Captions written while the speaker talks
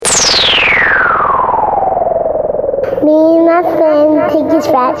my friend take this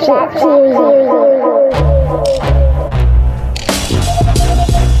rap shit serious.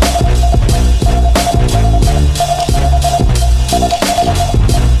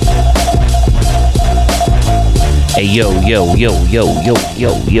 Hey, yo,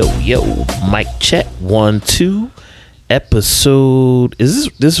 mic check, 1, 2, episode, is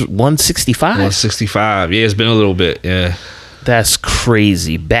this 165? 165, yeah, it's been a little bit, yeah. That's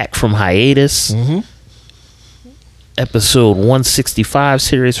crazy. Back from hiatus. Episode 165,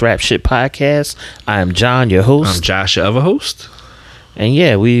 Serious Rap Shit Podcast. I am John, your host. I'm Josh, your other host. And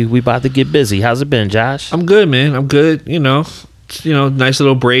yeah, we about to get busy. How's it been, Josh? I'm good, man, I'm good, you know, nice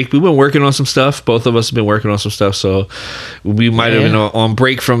little break. We've been working on some stuff. Both of us have been working on some stuff, so we might have been on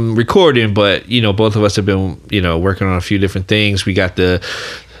break from recording, but both of us have been working on a few different things. We got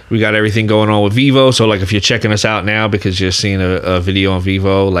everything going on with Vivo, so like if you're checking us out now because you're seeing a video on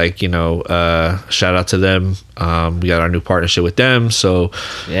Vivo, like shout out to them. We got our new partnership with them, so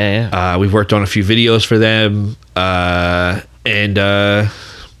we've worked on a few videos for them, and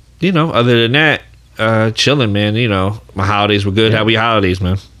other than that, chilling, man. My holidays were good. How we holidays,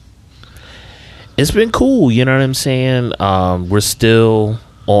 man? It's been cool, you know what I'm saying? We're still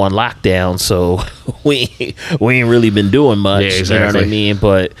on lockdown, so we ain't really been doing much. Yeah, exactly. You know what I mean?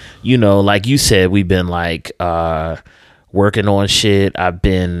 But like you said, we've been like working on shit. I've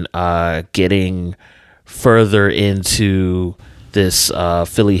been getting further into this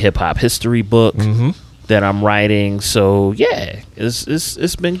Philly hip hop history book that I'm writing. So yeah,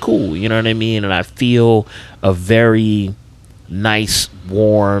 it's been cool, you know what I mean? And I feel a very nice,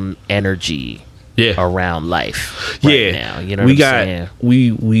 warm energy around life right now. You know what I'm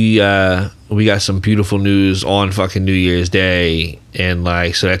saying? We got some beautiful news on fucking New Year's Day, and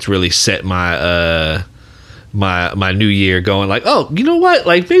so that's really set my my new year going like, oh, you know what?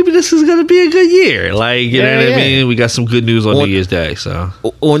 Like maybe this is gonna be a good year. Like, you know what I mean? We got some good news on New Year's Day. So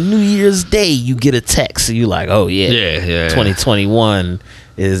on New Year's Day you get a text and you like, oh yeah, 2021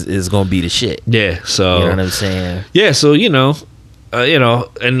 is gonna be the shit. Yeah. So you know what I'm saying? Yeah, so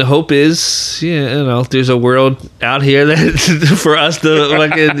and the hope is, there's a world out here that for us to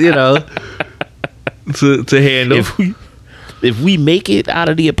fucking, to handle. If we make it out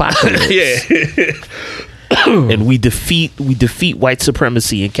of the apocalypse, and we defeat white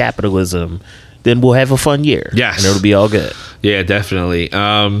supremacy and capitalism, then we'll have a fun year. Yes, and it'll be all good. Yeah, definitely.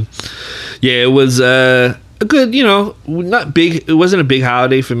 It was a good, not big. It wasn't a big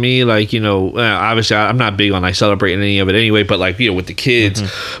holiday for me. Like, obviously I'm not big on celebrating any of it anyway. But with the kids,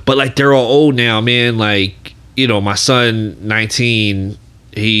 but they're all old now, man. Like, my son 19.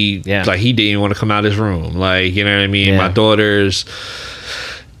 He didn't even want to come out of his room. Like, you know what I mean? My daughters,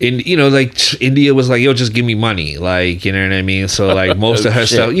 and India was like, yo, just give me money. Like, you know what I mean? So most of her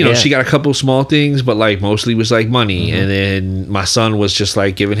stuff, she got a couple small things, but mostly was money. And then my son was just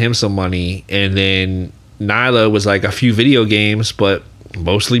giving him some money, and then Nyla was a few video games, but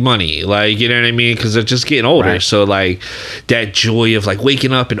mostly money. Like, you know what I mean? Because they're just getting older. Right. So that joy of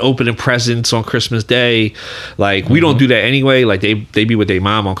waking up and opening presents on Christmas Day, we don't do that anyway. They be with their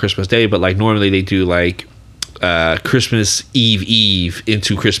mom on Christmas Day, but normally they do Christmas Eve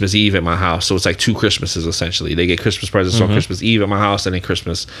into Christmas Eve at my house. So it's 2 Christmases essentially. They get Christmas presents on Christmas Eve at my house, and then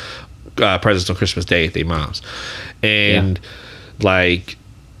Christmas presents on Christmas Day at their mom's. And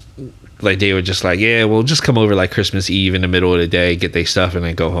they were just we'll just come over Christmas Eve in the middle of the day, get their stuff, and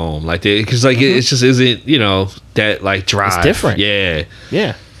then go home. Because it just isn't, that drive. It's different.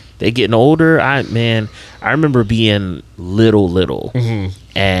 Yeah. They getting older. I remember being little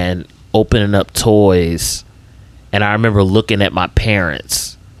and opening up toys, and I remember looking at my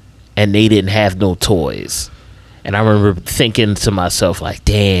parents, and they didn't have no toys, and I remember thinking to myself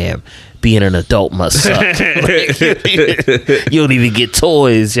damn, being an adult must suck. You don't even get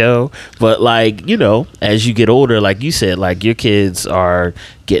toys, yo. But as you get older, like you said, your kids are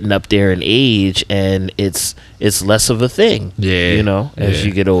getting up there in age, and it's less of a thing. Yeah. As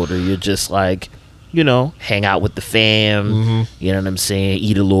you get older, you're just hang out with the fam. You know what I'm saying?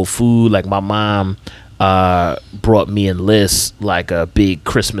 Eat a little food. My mom brought me and Liz a big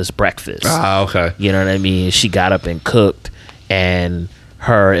Christmas breakfast. Ah, okay. You know what I mean? She got up and cooked, and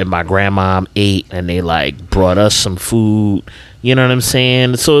her and my grandma ate, and they brought us some food. You know what I'm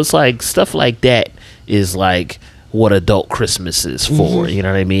saying? So it's stuff like that is what adult Christmas is for. You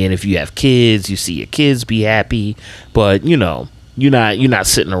know what I mean? If you have kids, you see your kids be happy, but you're not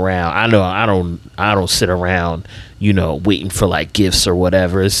sitting around. I know I don't sit around waiting for gifts or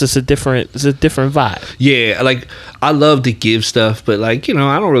whatever. It's just a different vibe. Yeah, I love to give stuff, but I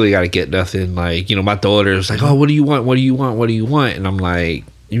don't really gotta get nothing. My daughter's oh, what do you want? And I'm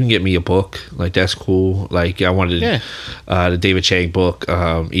you can get me a book. Like, that's cool. Like, I wanted the David Chang book,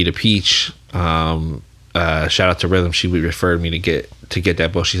 Eat a Peach. Shout out to Rhythm. She referred me to get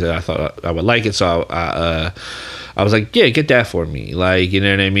that book. She said I thought I would like it, so I was like, yeah, get that for me. Like, you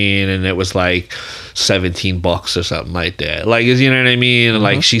know what I mean? And it was like $17 or something like that. Like, you know what I mean? Mm-hmm.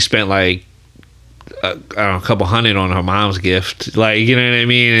 Like, she spent like I don't know, a couple $100 on her mom's gift. Like, you know what I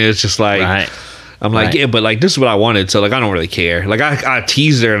mean? And it's just like, I'm like, yeah, but like, this is what I wanted. So like, I don't really care. Like, I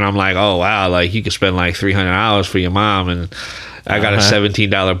teased her and I'm like, oh wow, like you could spend like $300 for your mom, and I got a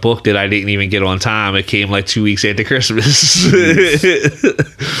 $17 book that I didn't even get on time. It came like 2 weeks after Christmas.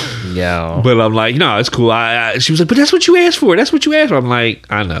 Yeah. But I'm like, no, it's cool. She was like, but that's what you asked for. That's what you asked for. I'm like,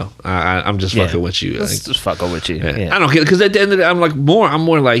 I know. I'm just fucking with you. Just fucking with you. Yeah. I don't get it, because at the end of the day, I'm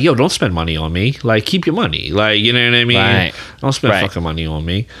more like, yo, don't spend money on me. Like, keep your money. Like, you know what I mean? Right. Don't spend fucking money on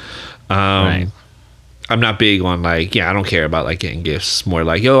me. I'm not big on like, I don't care about like getting gifts. More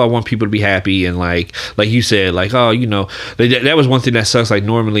like, yo, I want people to be happy, and like you said, like, oh, you know, that was one thing that sucks. Like,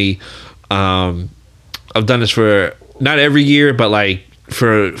 normally, I've done this for not every year, but like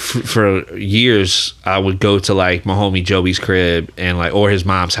for years, I would go to like my homie Joey's crib and like, or his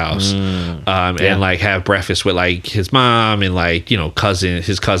mom's house, and like have breakfast with like his mom and like, you know,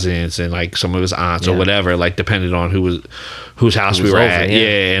 his cousins and like some of his aunts or whatever, like depending on whose house we were at.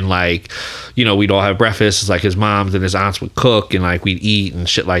 Yeah. And like, you know, we'd all have breakfast. It's like his moms and his aunts would cook, and like we'd eat and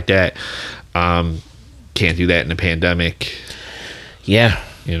shit like that. Can't do that in the pandemic. Yeah.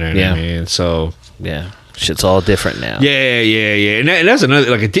 You know what I mean? So yeah. Shit's all different now. Yeah. And that's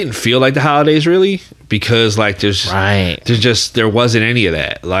another, like, it didn't feel like the holidays really, because like there wasn't any of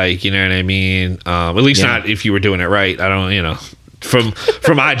that. Like, you know what I mean? At least not if you were doing it right. I don't, you know, from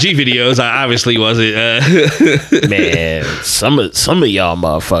IG videos, I obviously wasn't. Man, some of y'all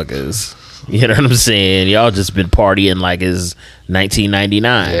motherfuckers, you know what I'm saying? Y'all just been partying like it's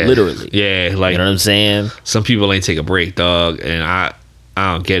 1999, literally. Yeah, like, you know what I'm saying? Some people ain't take a break, dog, and I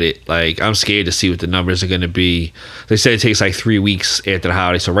don't get it. Like, I'm scared to see what the numbers are going to be. They said it takes like 3 weeks after the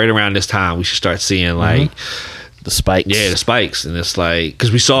holiday, so right around this time we should start seeing like the spikes. Yeah, the spikes. And it's like,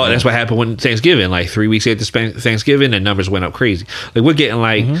 because we saw that's what happened when Thanksgiving. Like 3 weeks after Thanksgiving, the numbers went up crazy. Like, we're getting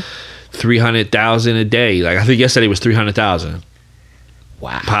like 300,000 a day. Like, I think yesterday was 300,000.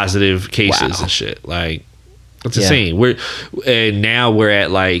 Wow. Positive cases and shit. Like, it's insane. And now we're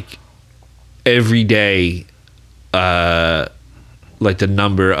at like every day, like the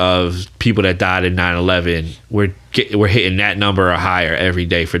number of people that died in 9/11, we're hitting that number or higher every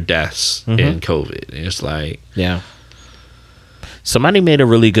day for deaths in COVID. And it's like, somebody made a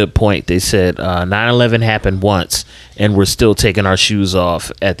really good point. They said 9/11 happened once, and we're still taking our shoes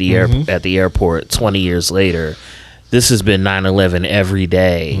off at the airport 20 years later. This has been 9/11 every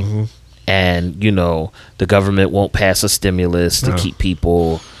day, and you know the government won't pass a stimulus to keep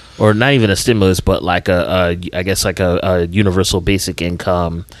people. Or not even a stimulus, but like I guess like a universal basic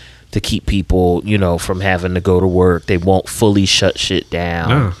income to keep people, you know, from having to go to work. They won't fully shut shit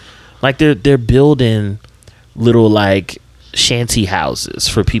down. Like they're building little like shanty houses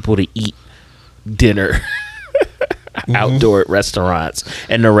for people to eat dinner outdoor at restaurants,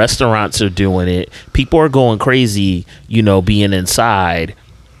 and the restaurants are doing it. People are going crazy, you know, being inside.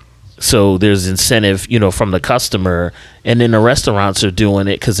 So there's incentive, you know, from the customer, and then the restaurants are doing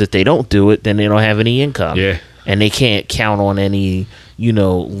it because if they don't do it, then they don't have any income. Yeah. And they can't count on any, you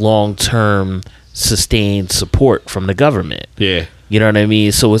know, long-term sustained support from the government. Yeah. You know what I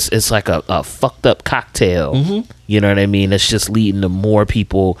mean? So it's like a fucked up cocktail. You know what I mean? It's just leading to more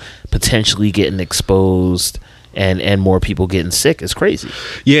people potentially getting exposed and more people getting sick. It's crazy.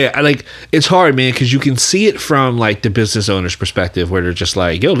 Yeah, it's hard, man, because you can see it from like the business owner's perspective, where they're just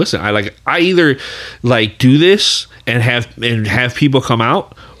like, yo, listen, I either like do this and have people come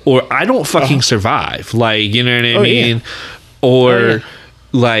out, or I don't fucking survive. Like, you know what I mean? Or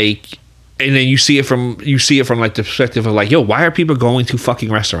like, and then you see it from like the perspective of like, yo, why are people going to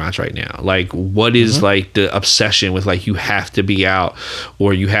fucking restaurants right now? Like, what is like the obsession with like you have to be out,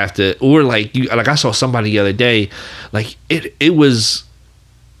 or you have to, or like you, like I saw somebody the other day, like it was,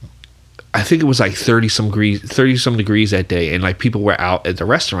 I think it was like 30 some degrees that day, and like people were out at the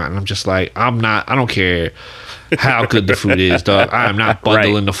restaurant, and I'm just like, I don't care how good the food is, dog. I am not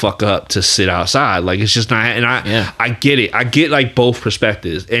bundling the fuck up to sit outside. Like, it's just not. And I get it. I get like both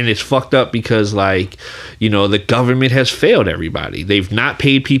perspectives, and it's fucked up because like, you know, the government has failed everybody. They've not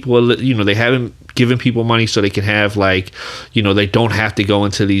paid people. You know, they haven't given people money so they can have like, you know, they don't have to go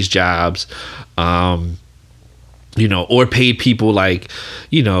into these jobs, you know, or paid people like,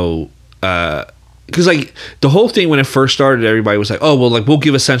 you know, because like the whole thing when it first started, everybody was like, oh well, like we'll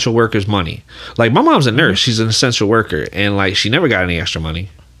give essential workers money. Like, my mom's a nurse, she's an essential worker, and like she never got any extra money.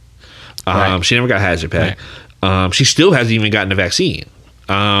 Right. She never got hazard pay. She still hasn't even gotten the vaccine.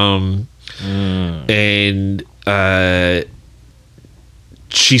 And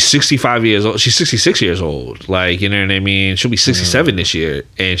she's 65 years old. She's 66 years old. Like, you know what I mean? She'll be 67 this year,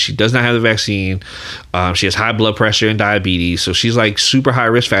 and she does not have the vaccine. She has high blood pressure and diabetes, so she's like super high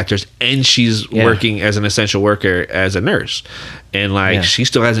risk factors, and she's working as an essential worker as a nurse, and like she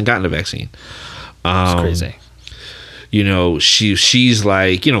still hasn't gotten the vaccine. It's crazy. You know, she's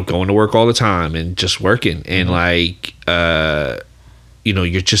like, you know, going to work all the time and just working, and like, you know,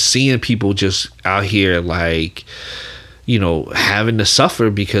 you're just seeing people just out here like, you know, having to suffer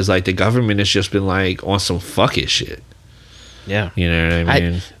because like the government has just been like on some fuck it shit. Yeah. You know what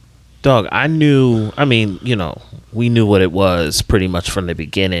I mean? I mean, you know, we knew what it was pretty much from the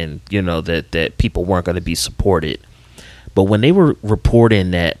beginning, you know, that people weren't going to be supported. But when they were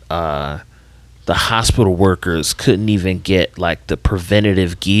reporting that the hospital workers couldn't even get like the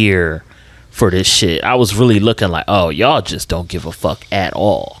preventative gear for this shit, I was really looking like, oh, y'all just don't give a fuck at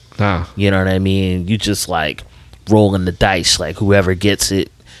all. Nah. You know what I mean? You just like rolling the dice, like whoever gets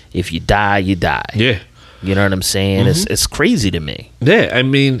it, if you die, you die. Yeah. You know what I'm saying? It's crazy to me. Yeah, I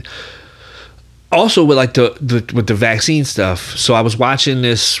mean, also with like with the vaccine stuff. So I was watching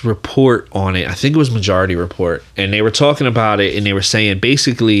this report on it. I think it was Majority Report, and they were talking about it, and they were saying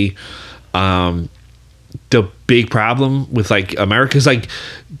basically, the big problem with like America's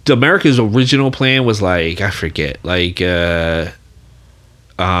original plan was like, I forget, like $1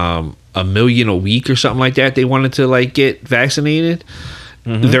 million a week or something like that. They wanted to like get vaccinated.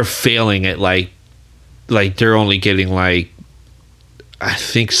 They're failing at like they're only getting like, I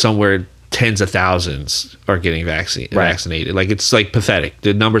think somewhere tens of thousands are getting vaccinated. Like it's like pathetic.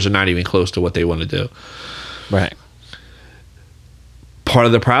 The numbers are not even close to what they want to do. Right. Part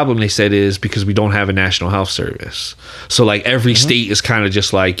of the problem, they said, is because we don't have a national health service. So like every state is kind of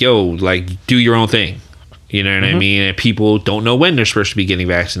just like, yo, like do your own thing. You know what I mean? And people don't know when they're supposed to be getting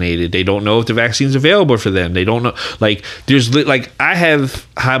vaccinated. They don't know if the vaccine's available for them. They don't know. Like I have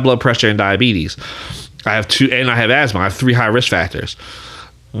high blood pressure and diabetes. I have 2, and I have asthma. I have 3 high risk factors.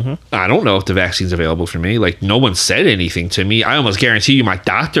 I don't know if the vaccine's available for me. Like no one said anything to me. I almost guarantee you my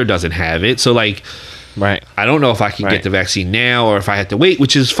doctor doesn't have it. So like, right. I don't know if I can get the vaccine now or if I have to wait,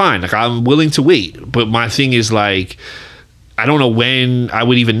 which is fine. Like I'm willing to wait. But my thing is like, I don't know when I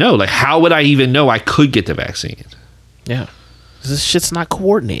would even know. Like how would I even know I could get the vaccine? Yeah. This shit's not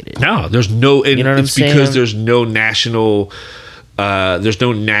coordinated. No, there's no, and You know what it's I'm saying? because there's no national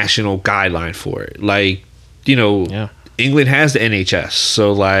guideline for it. Like, you know, England has the NHS.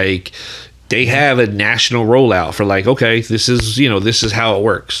 So like they have a national rollout for like, okay, this is how it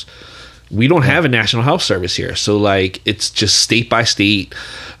works. We don't have a national health service here. So like it's just state by state,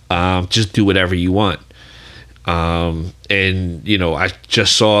 just do whatever you want. And you know, I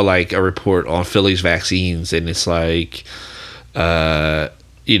just saw like a report on Philly's vaccines, and it's like,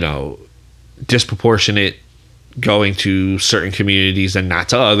 you know, disproportionate going to certain communities and not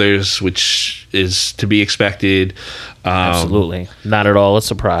to others, which is to be expected. Absolutely. Not at all a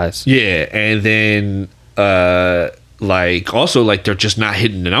surprise. Yeah. And then, like also like they're just not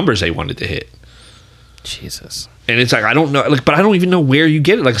hitting the numbers they wanted to hit. Jesus. And it's like, I don't know, like, but I don't even know where you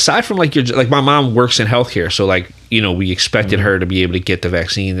get it. Like, aside from like like my mom works in healthcare. So like, you know, we expected her to be able to get the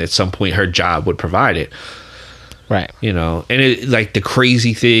vaccine at some point. Her job would provide it. Right. You know, and it like the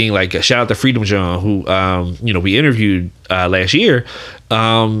crazy thing, like shout out to Freedom John, who, you know, we interviewed last year.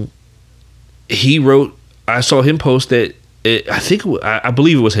 He wrote, I saw him post that I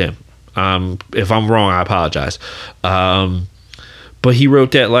believe it was him. If I'm wrong, I apologize. But he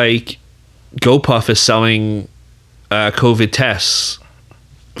wrote that like GoPuff is selling COVID tests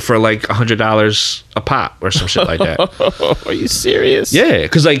for like $100 a pop or some shit like that. Are you serious? Yeah,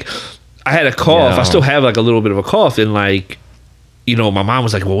 because like I had a cough. I still have like a little bit of a cough, and like, you know, my mom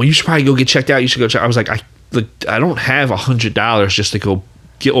was like, "Well, you should probably go get checked out. You should go check." I was like, I don't have $100 just to go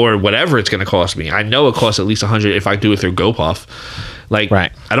get, or whatever it's going to cost me. I know it costs at least $100 if I do it through GoPuff. Like, I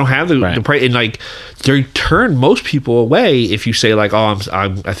don't have the price, and like they turn most people away if you say like, "Oh,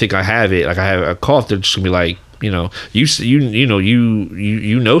 I think I have it. Like I have a cough." They're just gonna be like, you know,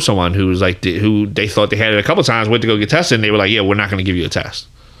 you know someone who was like who they thought they had it a couple times, went to go get tested, and they were like, "Yeah, we're not going to give you a test."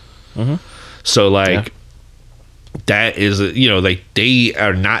 So like that is, you know, like they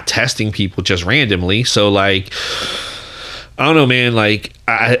are not testing people just randomly. So like, I don't know, man. Like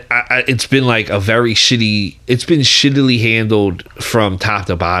I it's been like a very shitty. It's been shittily handled from top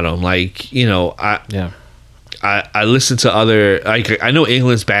to bottom. Like, you know, I listen to other, like I know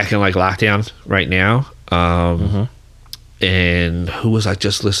England's back in like lockdown right now. And who was I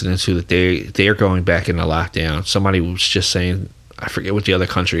just listening to that they're going back into lockdown? Somebody was just saying, I forget what the other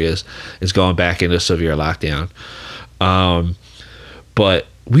country is going back into severe lockdown. But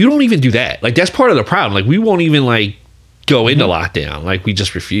we don't even do that. Like, that's part of the problem. Like, we won't even like go into lockdown. Like, we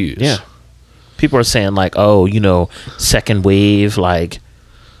just refuse. Yeah. People are saying like, oh, second wave, like,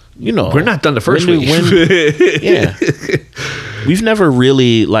 we're not done the first wave. Yeah. We've never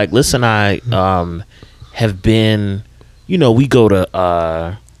really, like, Liz and I have been, we go to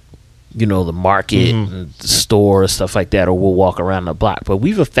the market and the store, stuff like that, or we'll walk around the block. But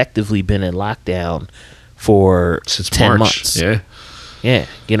we've effectively been in lockdown since 10 March. months. Yeah. Yeah.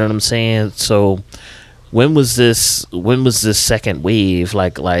 You know what I'm saying? So when was this second wave?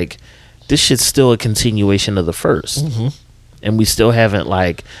 Like this shit's still a continuation of the first. And we still haven't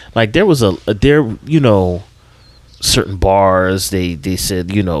like there was certain bars they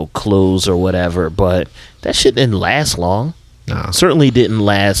said, close or whatever, but that shit didn't last long. No. Certainly didn't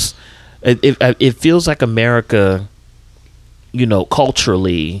last. It feels like America,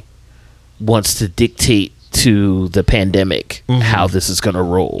 culturally wants to dictate to the pandemic how this is going to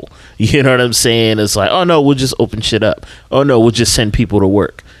roll. You know what I'm saying? It's like, oh no, we'll just open shit up. Oh no, we'll just send people to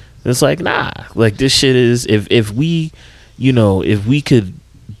work. It's like, nah, like this shit is, if we could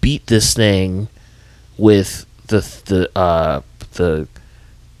beat this thing with the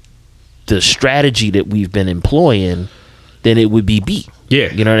strategy that we've been employing, then it would be beat.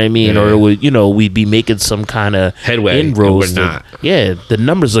 Yeah. You know what I mean? Yeah. Or it would, we'd be making some kind of headway. inroads. We're not. Yeah, the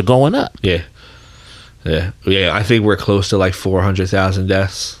numbers are going up. Yeah. Yeah. Yeah. I think we're close to like 400,000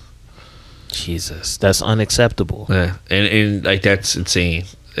 deaths. Jesus, that's unacceptable. Yeah. And like, that's insane.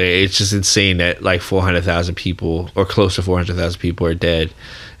 It's just insane that like 400,000 people or close to 400,000 people are dead.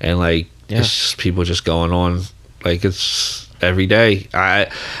 And like, it's just people just going on. Like, it's every day.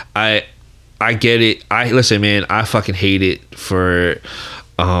 I get it. Listen, man, I fucking hate it for,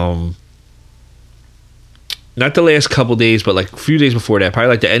 not the last couple days, but like a few days before that, probably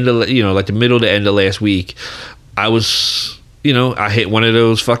like the end of, like the middle to end of last week, I was, I hit one of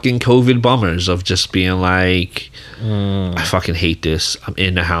those fucking COVID bummers of just being like, I fucking hate this. I'm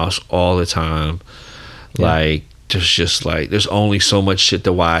in the house all the time. Yeah. Like, there's only so much shit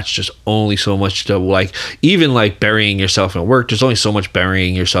to watch. There's only so much to, like, even like burying yourself in work. There's only so much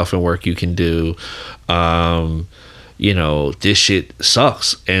burying yourself in work you can do. This shit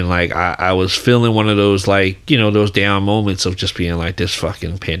sucks. And like, I was feeling one of those, like, those down moments of just being like, this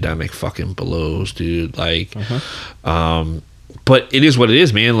fucking pandemic fucking blows, dude. Like, but it is what it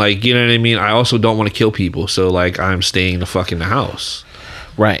is, man. Like, you know what I mean? I also don't want to kill people. So like, I'm staying the fuck in the house.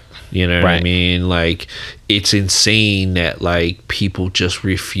 Right. You know what I mean? Like, it's insane that like people just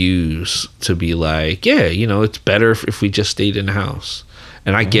refuse to be like, yeah, it's better if we just stayed in the house.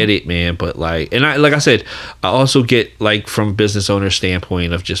 And I get it, man, but like, and like I said, I also get like from business owner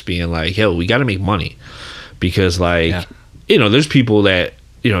standpoint of just being like, yo, we got to make money, because like, there's people that,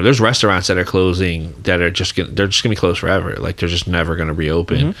 there's restaurants that are closing that are they're just gonna be closed forever. Like, they're just never gonna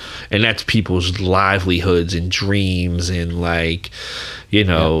reopen, and that's people's livelihoods and dreams. And like,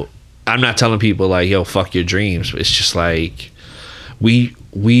 I'm not telling people like, yo, fuck your dreams. It's just like, we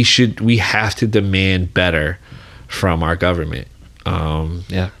have to demand better from our government. And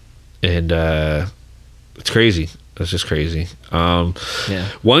it's crazy. It's just crazy.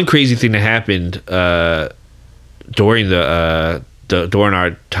 One crazy thing that happened during during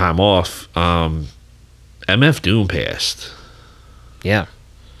our time off, MF Doom passed. Yeah,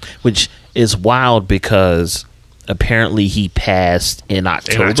 which is wild because apparently he passed in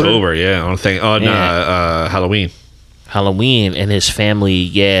October. Halloween, and his family,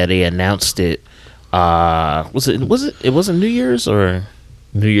 they announced it. It wasn't New Year's or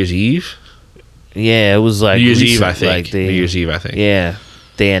New Year's Eve? Yeah, it was like New Year's recent, Eve, I think. Like New Year's Eve, I think. Yeah,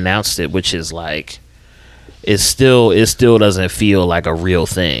 they announced it, which is like, it still doesn't feel like a real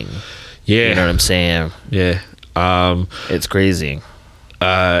thing. Yeah, you know what I'm saying? Yeah, it's crazy.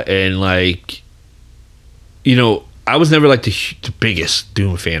 And like, I was never like the biggest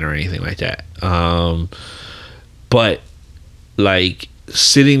Doom fan or anything like that. But like,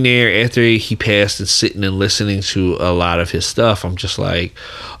 sitting there after he passed and sitting and listening to a lot of his stuff, I'm just like,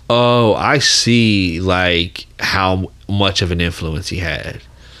 oh, I see like how much of an influence he had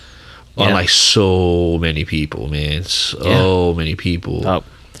on like so many people, man. So many people.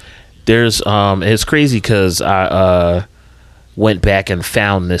 There's it's crazy because I went back and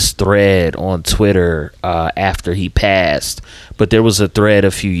found this thread on Twitter after he passed, but there was a thread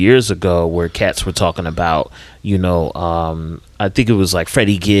a few years ago where cats were talking about, I think it was like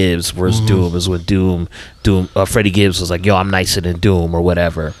Freddie Gibbs versus Doom is with Doom. Freddie Gibbs was like, yo, I'm nicer than Doom or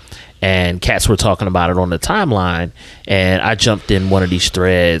whatever. And cats were talking about it on the timeline. And I jumped in one of these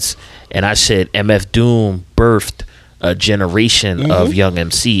threads and I said, MF Doom birthed a generation of young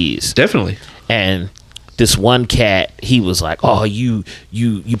MCs. Definitely. And this one cat, he was like, "Oh, you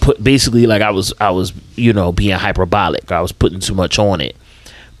put," basically like I was being hyperbolic. I was putting too much on it.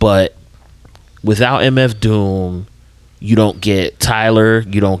 But without MF Doom, you don't get Tyler,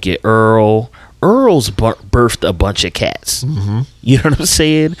 you don't get Earl. Earl's birthed a bunch of cats. Mm-hmm. You know what I'm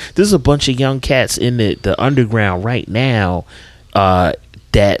saying? There's a bunch of young cats in the underground right now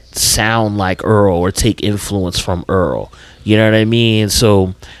that sound like Earl or take influence from Earl. You know what I mean?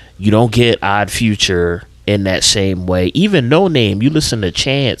 So you don't get Odd Future in that same way. Even No Name, you listen to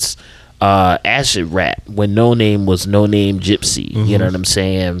Chance acid rap when No Name was No Name Gypsy. Mm-hmm. You know what I'm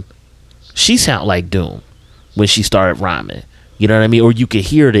saying? She sound like Doom when she started rhyming. You know what I mean? Or you could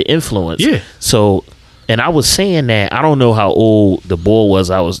hear the influence. Yeah. So, and I was saying that, I don't know how old the boy was.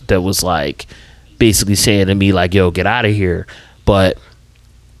 That was like basically saying to me like, "Yo, get out of here." But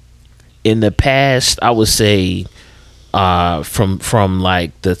in the past, I would say from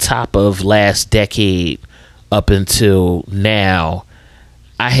like the top of last decade up until now,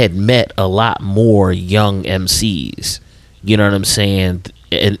 I had met a lot more young MCs. You know what I'm saying?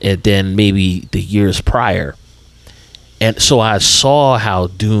 And then maybe the years prior. And so I saw how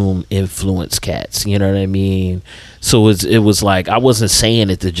Doom influenced cats. You know what I mean? So it was like, I wasn't saying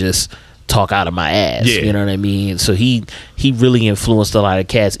it to just talk out of my ass. Yeah. You know what I mean? So he really influenced a lot of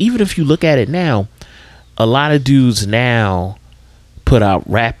cats. Even if you look at it now, a lot of dudes now put out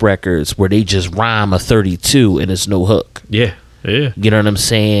rap records where they just rhyme a 32 and it's no hook. Yeah. Yeah. You know what I'm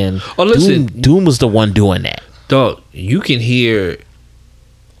saying? Oh, listen. Doom was the one doing that. Dog, you can hear,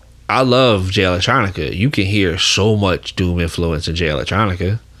 I love Jay Electronica. You can hear so much Doom influence in Jay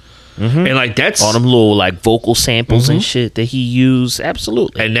Electronica. Mm-hmm. And like that's all them little like vocal samples and shit that he used.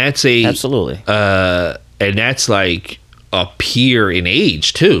 Absolutely. And that's absolutely. And that's like a peer in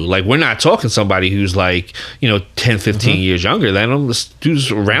age too. Like we're not talking somebody who's like, 10, 15 years younger than him. This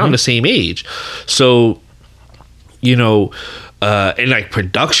dude's around the same age. So, and like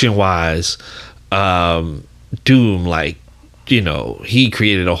production wise, Doom, like, he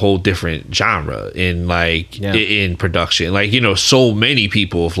created a whole different genre in like in production. Like, so many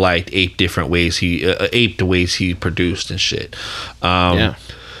people have like aped different ways aped the ways he produced and shit.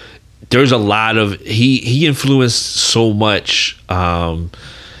 There's a lot of he influenced so much, and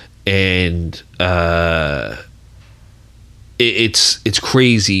it's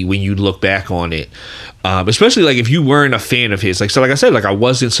crazy when you look back on it, especially like if you weren't a fan of his. Like, so like I said, like I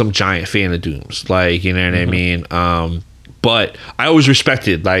wasn't some giant fan of Doom's, like, you know what I mean. But I always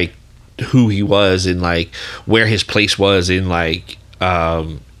respected like who he was and like where his place was in like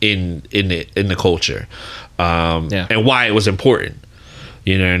in the culture, and why it was important.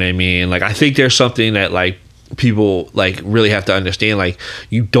 You know what I mean? Like, I think there's something that like people like really have to understand. Like,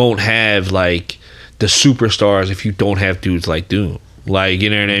 you don't have like the superstars if you don't have dudes like Doom. Like, you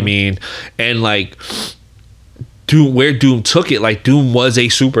know what I mean? And like Doom, where Doom took it, like Doom was a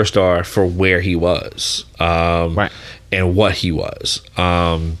superstar for where he was, right, and what he was.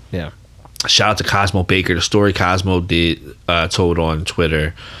 Shout out to Cosmo Baker. The story Cosmo did told on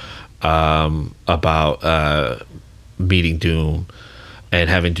Twitter about meeting Doom and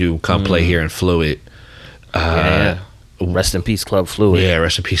having Doom come play here in Fluid. Rest in peace, Club Fluid. Yeah,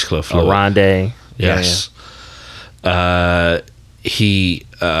 rest in peace, Club Fluid. Aronde. Yes. He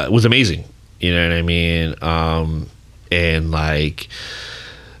was amazing. You know what I mean? And like,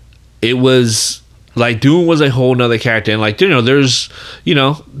 it was like Doom was a whole nother character. And like, there's,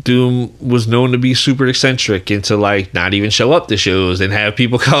 Doom was known to be super eccentric and to like not even show up to shows and have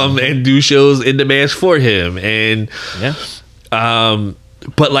people come and do shows in the mask for him. And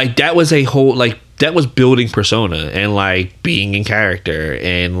but like that was a whole, like that was building persona and like being in character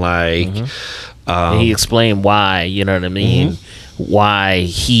and like and he explained why, you know what I mean, why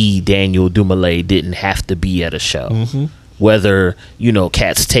Daniel Dumoulin didn't have to be at a show, whether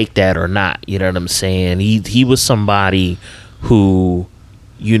cats take that or not. You know what I'm saying? He was somebody who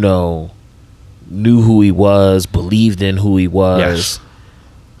knew who he was, believed in who he was,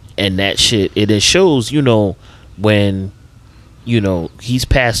 and that shit. It shows when he's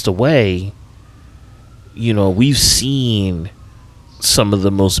passed away. We've seen some of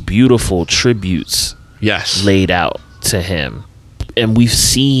the most beautiful tributes laid out to him, and we've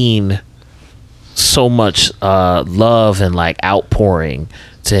seen so much love and like outpouring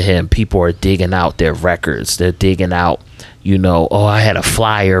to him. People are digging out their records. They're digging out, oh, I had a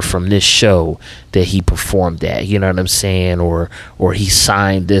flyer from this show that he performed at, you know what I'm saying, or he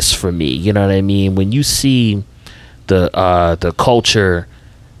signed this for me, you know what I mean. When you see the culture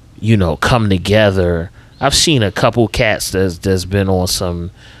come together, I've seen a couple cats that's been on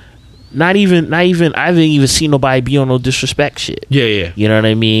some not even I haven't even seen nobody be on no disrespect shit. Yeah. You know what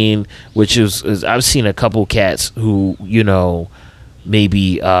I mean? Which is I've seen a couple cats who, you know,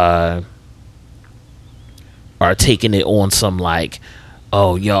 maybe are taking it on some like,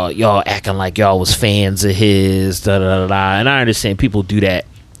 oh, y'all acting like y'all was fans of his, da da da da. And I understand people do that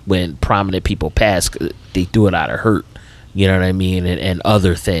when prominent people pass. They do it out of hurt, you know what I mean, and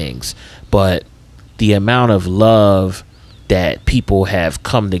other things. But the amount of love that people have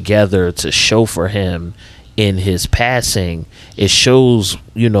come together to show for him in his passing, it shows,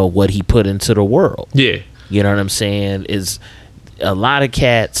 you know, what he put into the world. Yeah. You know what I'm saying? Is a lot of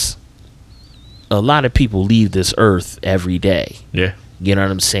cats, a lot of people leave this earth every day. Yeah. You know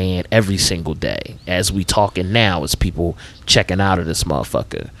what I'm saying? Every single day. As we talking now, as people checking out of this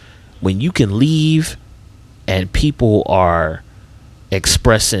motherfucker. When you can leave and people are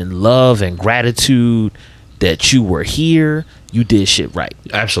expressing love and gratitude that you were here, you did shit right.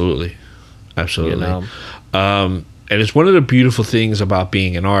 Absolutely. You know? And it's one of the beautiful things about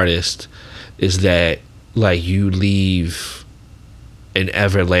being an artist is that like you leave an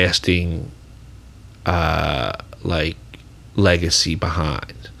everlasting like legacy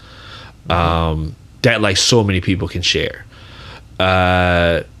behind that like so many people can share.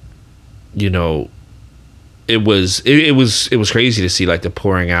 You know, it was crazy to see like the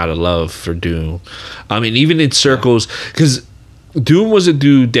pouring out of love for Doom. I mean, even in circles, because Doom was a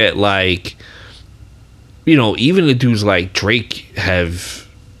dude that like, you know, even the dudes like Drake have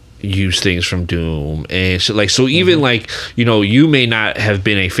used things from Doom and so, like, so even like, you know, you may not have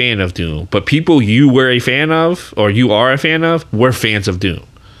been a fan of Doom, but people you were a fan of or you are a fan of were fans of Doom.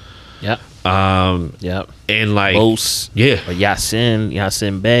 Yep. Yep. And like Los, yeah, or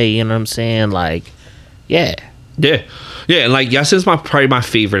Yasin Bey, you know what I'm saying? Like, yeah, and like Yasin's probably my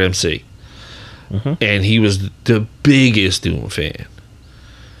favorite MC, and he was the biggest Doom fan.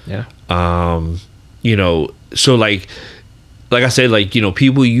 Yeah. You know, so like I said, like, you know,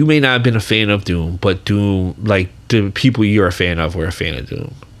 people you may not have been a fan of Doom, but Doom, like the people you're a fan of were a fan of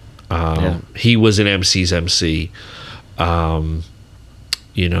Doom. He was an MC's MC.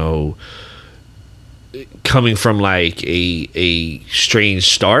 You know, coming from like a strange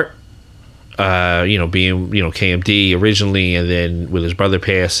start, you know, being, you know, KMD originally, and then with his brother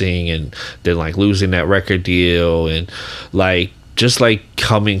passing, and then like losing that record deal, and like just like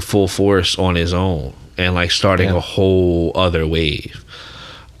coming full force on his own and like starting a whole other wave.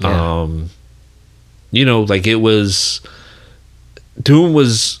 You know, like it was Doom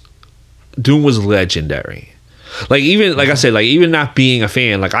was legendary. Like even like I said, like even not being a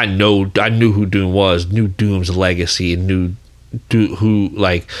fan, like I knew who Doom was, knew Doom's legacy, and knew who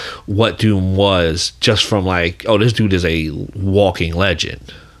like what Doom was just from like, oh, this dude is a walking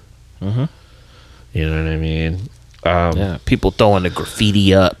legend. You know what I mean? Yeah, people throwing the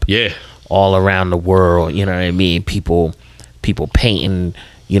graffiti up. Yeah. All around the world, you know what I mean? People painting,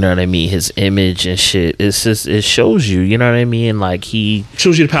 you know what I mean, his image and shit. It's just, it shows you, you know what I mean? Like he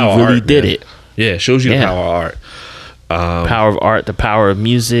shows you the power of art. He really did it. Yeah, shows you the power of art. Power of art, the power of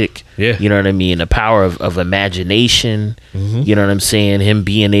music. Yeah. You know what I mean? The power of imagination. You know what I'm saying? Him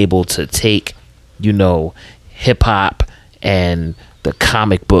being able to take, you know, hip hop and the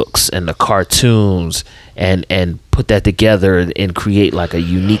comic books and the cartoons and put that together and create like a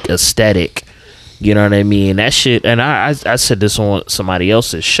unique aesthetic. You know what I mean? That shit. And I said this on somebody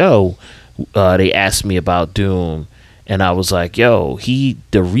else's show. They asked me about Doom, and I was like, yo,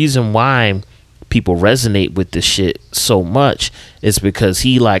 the reason why people resonate with this shit so much is because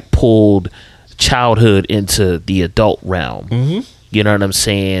he like pulled childhood into the adult realm. You know what I'm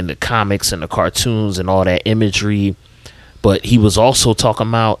saying? The comics and the cartoons and all that imagery. But he was also talking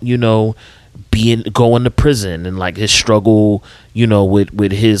about, you know, going to prison and like his struggle, you know,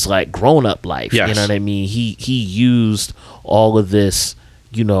 with his like grown up life. Yes. You know what I mean? He used all of this,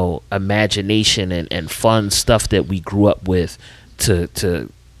 you know, imagination and fun stuff that we grew up with to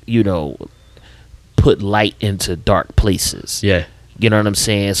you know, put light into dark places. Yeah. You know what I'm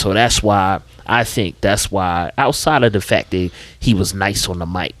saying? So that's why outside of the fact that he was nice on the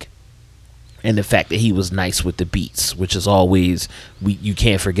mic, and the fact that he was nice with the beats, which is always, you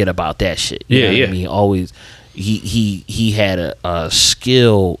can't forget about that shit. You know what I mean? Always, he had a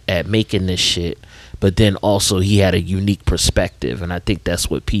skill at making this shit, but then also he had a unique perspective, and I think that's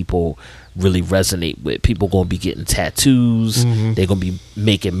what people really resonate with. People gonna be getting tattoos. They're gonna be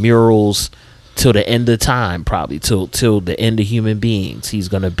making murals till the end of time, probably till the end of human beings. He's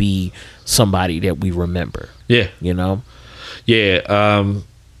gonna be somebody that we remember. Yeah. You know. Yeah.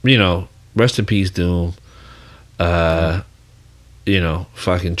 You know. Rest in peace, Doom. You know,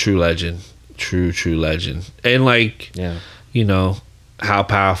 fucking true legend. True legend. And like, you know, how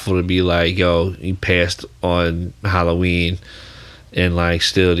powerful to be like, yo, he passed on Halloween, and like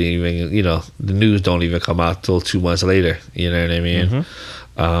still didn't even, the news don't even come out till 2 months later. You know what I mean?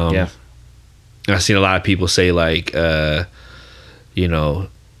 Yeah. I've seen a lot of people say like, the October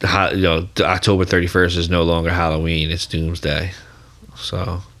 31st is no longer Halloween; it's Doomsday.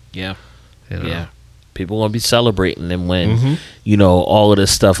 So Yeah. you know. Yeah. People gonna be celebrating, and when all of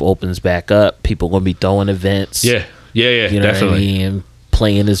this stuff opens back up, people gonna be throwing events. Yeah, You know definitely. what I mean?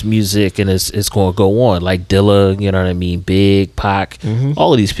 Playing his music, and it's going to go on. Like Dilla, you know what I mean? Big, Pac,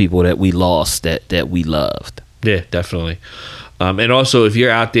 all of these people that we lost that we loved. Yeah, definitely. And also, if you're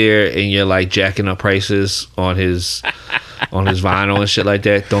out there and you're like jacking up prices on his vinyl and shit like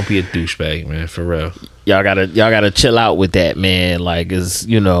that, don't be a douchebag, man. For real. Y'all gotta chill out with that, man. Like, it's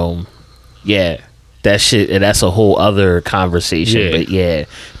that shit. That's a whole other conversation. Yeah. But yeah,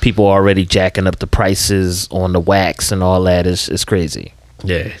 people already jacking up the prices on the wax and all that. It's crazy.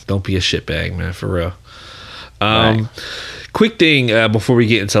 Yeah, don't be a shitbag, man. For real. Right. Quick thing before we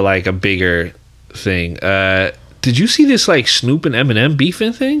get into like a bigger thing. Did you see this like Snoop and Eminem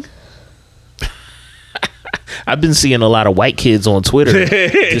beefing thing? I've been seeing a lot of white kids on Twitter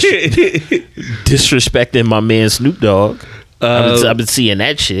disrespecting my man Snoop Dogg. I've been seeing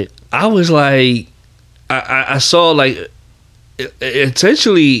that shit. I was like, I saw like,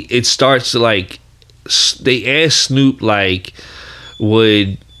 essentially it starts like, they asked Snoop like,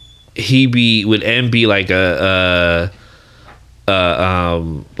 would M be like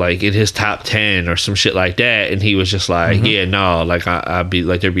like in his top 10 or some shit like that, and he was just like, yeah, no, like I'd be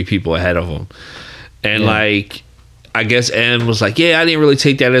like, there'd be people ahead of him, and like I guess M was like, yeah, I didn't really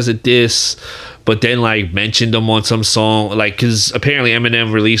take that as a diss, but then like mentioned him on some song, like because apparently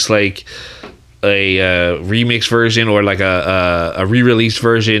Eminem released like a remix version or like a re-released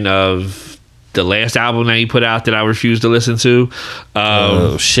version of the last album that he put out that I refused to listen to.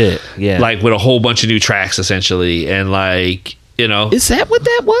 Oh shit! Yeah, like with a whole bunch of new tracks essentially, and like, is that what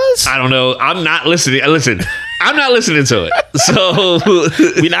that was? I don't know. I'm not listening. Listen, I'm not listening to it. So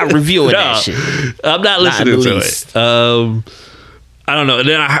we're not reviewing that shit. I'm not listening to it. I don't know. And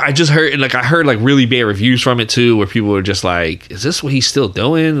then I just heard, and like I heard like really bad reviews from it too, where people were just like, "Is this what he's still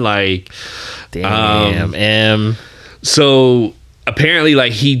doing?" Like, damn. So apparently,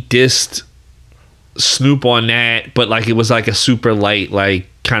 like he dissed Snoop on that, but like it was like a super light, like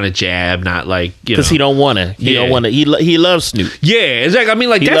kind of jab, not like, because he don't want to. He don't want to. He loves Snoop. Yeah, exactly. I mean,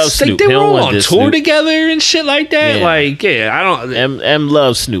 like that's like they were all on tour Snoop together and shit like that. Yeah. Like, yeah, I don't. M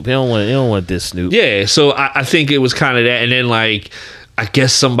loves Snoop. He don't want this Snoop. Yeah, so I think it was kind of that, and then like I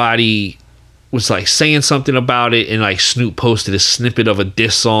guess somebody was like saying something about it, and like Snoop posted a snippet of a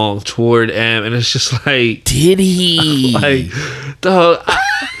diss song toward M, and it's just like, did he? Like, dog.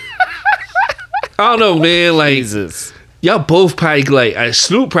 I don't know, man. Like, Jesus. Y'all both probably like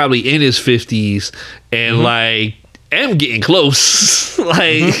Snoop probably in his 50s, and like M getting close.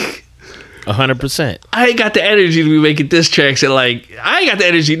 Like 100%. I ain't got the energy to be making diss tracks, and like I ain't got the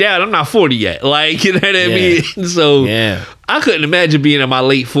energy now. I'm not 40 yet. Like, you know what I mean? So yeah, I couldn't imagine being in my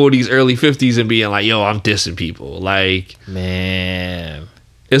late 40s, early 50s, and being like, yo, I'm dissing people. Like, man,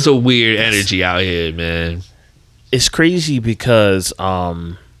 it's a weird energy out here, man. It's crazy because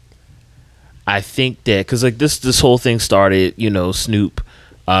I think that because like this whole thing started, Snoop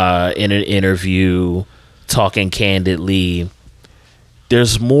in an interview talking candidly.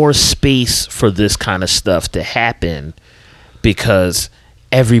 There's more space for this kind of stuff to happen because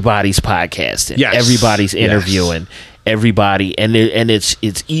everybody's podcasting, everybody's interviewing, everybody, and it's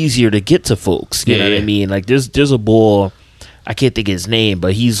easier to get to folks. You know what I mean? Like there's a boy, I can't think of his name,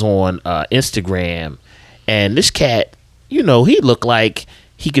 but he's on Instagram, and this cat, he looked like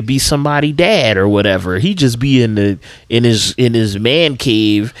he could be somebody's dad or whatever. He just be in his man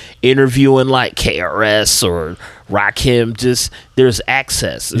cave interviewing like KRS or Rakim. Just there's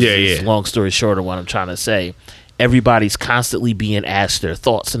access. Long story short of what I'm trying to say. Everybody's constantly being asked their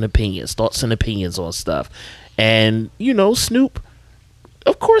thoughts and opinions on stuff. And Snoop,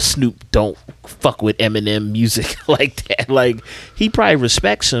 of course Snoop don't fuck with Eminem music like that. Like he probably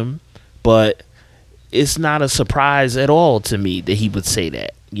respects him, but it's not a surprise at all to me that he would say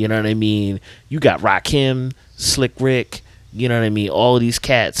that. You know what I mean? You got Rakim, Slick Rick, you know what I mean? All of these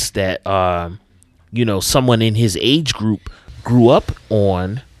cats that, someone in his age group grew up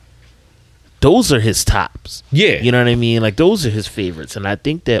on. Those are his tops. Yeah. You know what I mean? Like, those are his favorites. And I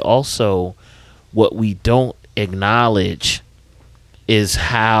think that also what we don't acknowledge is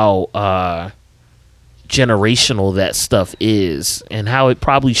how generational that stuff is and how it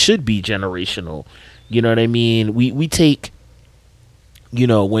probably should be generational. You know what I mean? We take,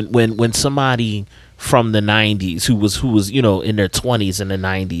 when somebody from the 90s who was in their 20s in the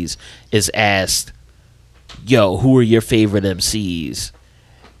 90s is asked, yo, who are your favorite MCs?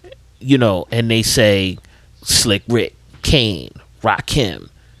 And they say Slick Rick, Kane, Rakim,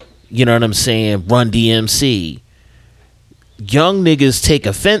 you know what I'm saying, Run DMC. Young niggas take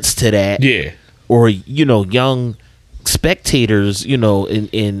offense to that. Yeah. Or, young spectators,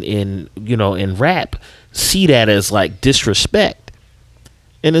 in rap see that as like disrespect.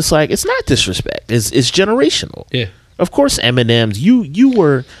 And it's like, it's not disrespect. It's generational. Yeah. Of course, Eminem's, you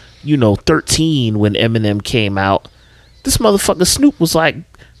were, 13 when Eminem came out. This motherfucker Snoop was like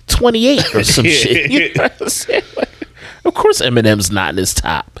 28 or some shit. You know what I'm saying? Like, of course Eminem's not in his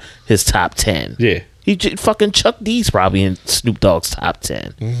top 10. Yeah. Fucking Chuck D's probably in Snoop Dogg's top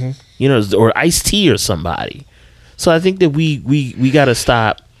 10. Mm-hmm. Or Ice-T or somebody. So I think that we got to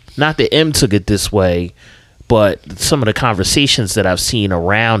stop. Not that M took it this way, but some of the conversations that I've seen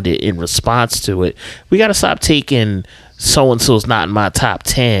around it in response to it, we got to stop taking so-and-so's not in my top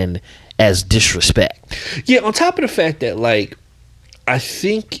 10 as disrespect. Yeah, on top of the fact that, like, I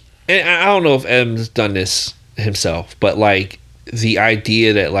think, and I don't know if M's done this himself, but, like, the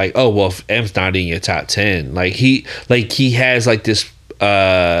idea that, like, oh, well, if M's not in your top 10, he has, like, this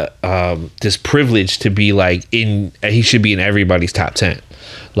privilege to be, like, he should be in everybody's top 10.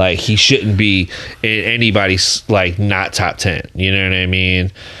 Like, he shouldn't be in anybody's, like, not top 10. You know what I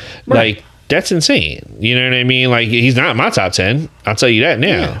mean? Right. Like, that's insane. You know what I mean? Like, he's not in my top 10. I'll tell you that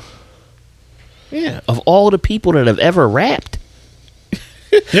now. Yeah. Of all the people that have ever rapped,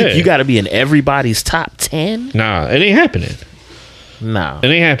 you got to be in everybody's top 10? Nah, it ain't happening. No. It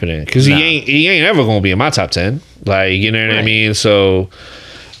ain't happening. Because he ain't ever going to be in my top 10. Like, you know what I mean? So,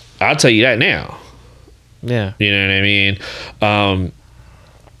 I'll tell you that now. Yeah. You know what I mean?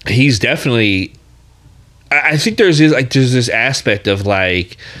 He's definitely, I think there's this aspect of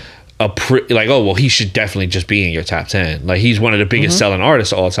like oh, well, he should definitely just be in your top 10. Like, he's one of the biggest selling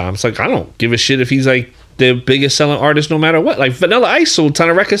artists of all time. It's like, I don't give a shit if he's like the biggest selling artist no matter what. Like, Vanilla Ice sold a ton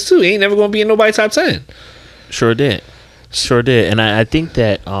of records too. He ain't never gonna be in nobody's top 10. Sure did. And I think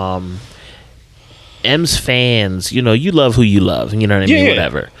that M's fans, you love who you love, you know what I mean?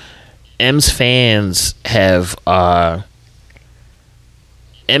 Whatever. M's fans are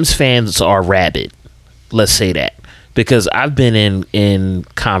rabid. Let's say that. Because I've been in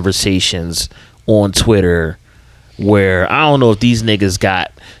conversations on Twitter where I don't know if these niggas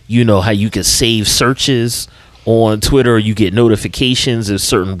got, how you can save searches on Twitter, or you get notifications if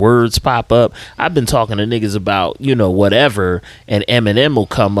certain words pop up. I've been talking to niggas about, whatever, and Eminem will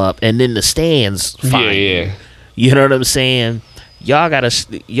come up, and then the stands find you. You know what I'm saying? Y'all not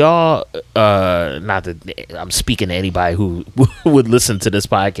that I'm speaking to anybody who would listen to this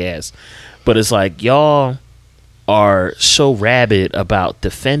podcast, but it's like, y'all are so rabid about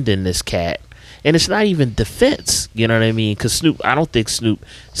defending this cat, and it's not even defense, you know what I mean? Because I don't think Snoop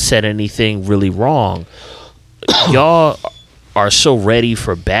said anything really wrong. Y'all are so ready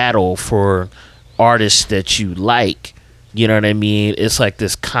for battle for artists that you like, you know what I mean? It's like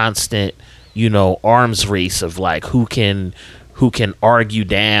this constant, arms race of like who can argue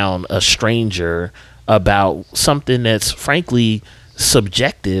down a stranger about something that's frankly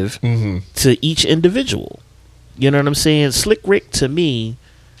subjective to each individual. You know what I'm saying? Slick Rick,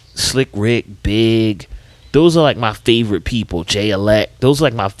 Big, those are like my favorite people. Jay-Elect, those are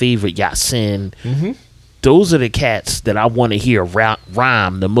like my favorite. Yasin. Those are the cats that I want to hear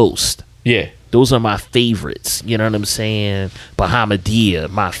rhyme the most. Yeah. Those are my favorites. You know what I'm saying? Bahamadia,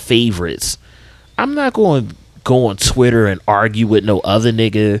 my favorites. I'm not going to go on Twitter and argue with no other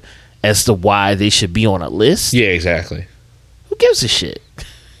nigga as to why they should be on a list. Yeah, exactly. Who gives a shit?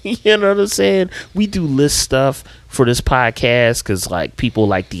 You know what I'm saying? We do list stuff for this podcast because, like, people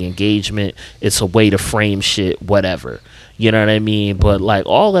like the engagement. It's a way to frame shit, whatever. You know what I mean? But, like,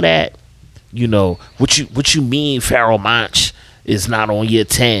 all of that, what you mean Pharoah Monch is not on your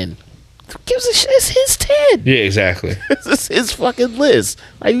 10? Who gives a shit? It's his 10. Yeah, exactly. It's his fucking list.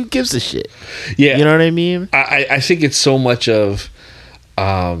 Like, who gives a shit? Yeah. You know what I mean? I think it's so much of,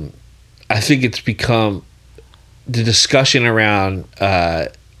 I think it's become the discussion around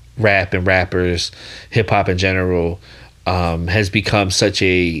rap and rappers, hip hop in general, has become such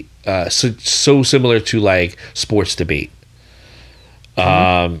a, so similar to like sports debate.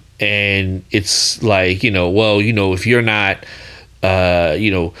 And it's like, if you're not,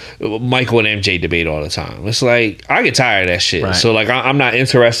 Michael and MJ debate all the time. It's like, I get tired of that shit. Right. So like, I'm not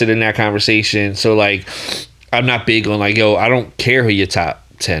interested in that conversation. So like, I'm not big on like, I don't care who your top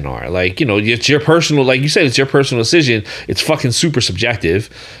 10 are. Like, it's your personal, like you said, it's your personal decision. It's fucking super subjective.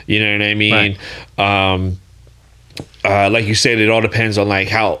 You know what I mean? Right. Like you said, it all depends on like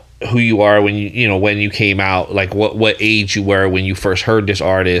how who you are when when you came out, like what age you were when you first heard this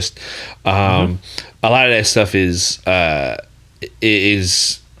artist. A lot of that stuff is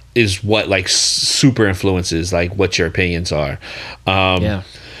what like super influences like what your opinions are.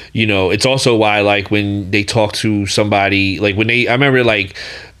 It's also why like when they talk to somebody, like I remember like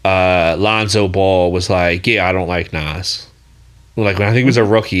Lonzo Ball was like, yeah, I don't like Nas. Like when I think he was a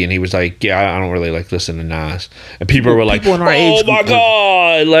rookie and he was like, yeah, I don't really like listen to Nas. And people were like, in our oh my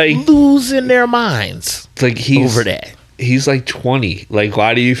God, like losing their minds like he's over that. He's like 20. Like,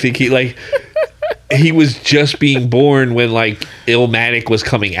 why do you think he like he was just being born when like Illmatic was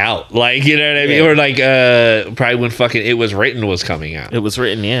coming out? Like, you know what I mean? Or like probably when fucking It Was Written was coming out. It Was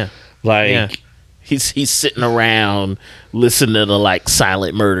Written, yeah. Like he's sitting around listening to like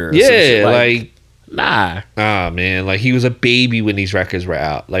Silent Murder. Yeah, like nah. Ah, man, like he was a baby when these records were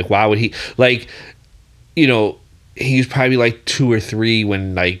out. Like, why would he like? He was probably like 2 or 3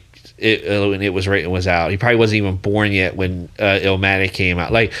 when like when It Was Written was out. He probably wasn't even born yet when Illmatic came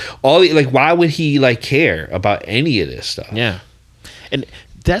out. Like why would he like care about any of this stuff? Yeah, and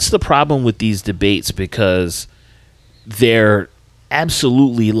that's the problem with these debates, because they're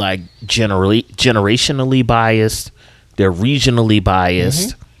absolutely like generationally biased. They're regionally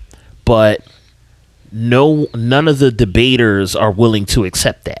biased, but none of the debaters are willing to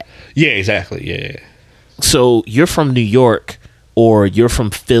accept that. Yeah, exactly. Yeah. So you're from New York or you're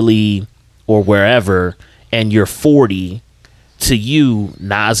from Philly or wherever, and you're 40. To you,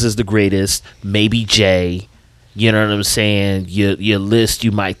 Nas is the greatest, maybe Jay. You know what I'm saying? Your list,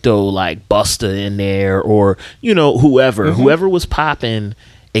 you might throw like Busta in there, or whoever was popping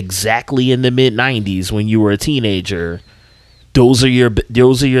exactly in the mid 90s when you were a teenager. Those are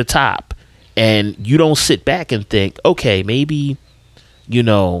your top. And you don't sit back and think, okay, maybe,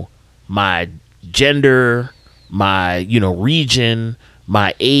 my gender, my, region,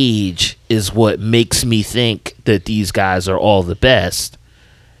 my age is what makes me think that these guys are all the best.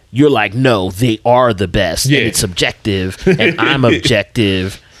 You're like, no, they are the best. Yeah. And it's subjective, and I'm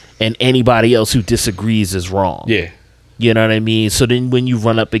objective, and anybody else who disagrees is wrong. Yeah. You know what I mean? So then when you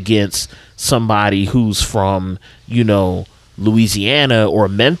run up against somebody who's from, Louisiana or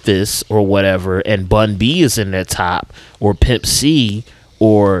Memphis or whatever, and Bun B is in their top, or Pimp C,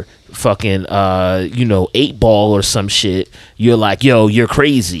 or fucking 8 Ball or some shit, you're like, yo, you're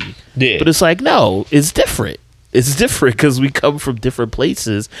crazy. Yeah. But it's like, no, it's different. It's different because we come from different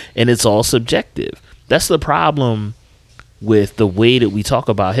places, and it's all subjective. That's the problem with the way that we talk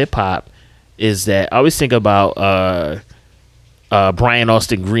about hip hop, is that I always think about Brian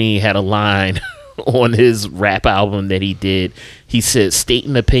Austin Green had a line on his rap album that he did. He said, state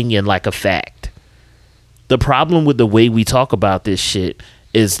an opinion like a fact. The problem with the way we talk about this shit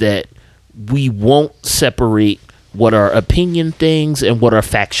is that we won't separate what are opinion things and what are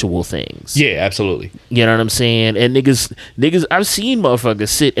factual things. Yeah, absolutely. You know what I'm saying? And niggas, I've seen motherfuckers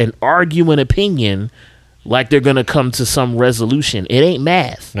sit and argue an opinion like they're gonna come to some resolution. It ain't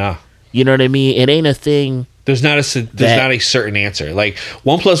math. Nah. You know what I mean? It ain't a thing. There's not a certain answer. Like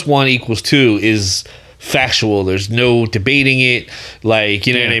 1 + 1 = 2 is factual. There's no debating it. Like,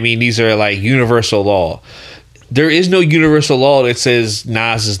 you know what I mean? These are like universal law. There is no universal law that says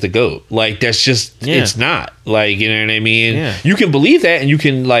Nas is the GOAT. Like, that's just, it's not. Like, you know what I mean? Yeah. You can believe that, and you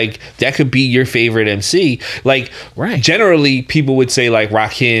can, like, that could be your favorite MC. Like, generally, people would say, like,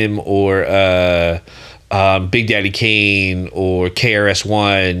 Rakim or Big Daddy Kane or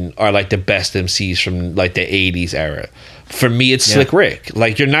KRS-One are, like, the best MCs from, like, the 80s era. For me, it's Slick Rick.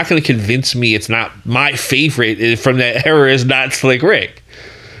 Like, you're not going to convince me it's not my favorite from that era is not Slick Rick.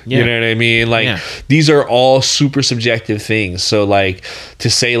 Yeah. You know what I mean? Like, these are all super subjective things. So, like, to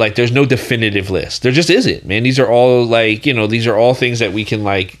say, like, there's no definitive list. There just isn't, man. These are all, like, these are all things that we can,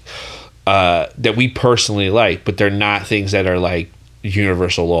 like, that we personally like, but they're not things that are, like,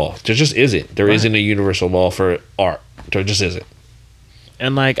 universal law. There just isn't. There isn't a universal law for art. There just isn't.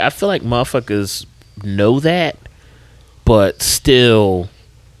 And, like, I feel like motherfuckers know that, but still,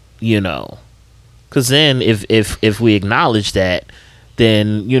 because then if we acknowledge that,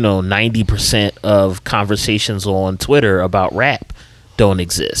 then 90% of conversations on Twitter about rap don't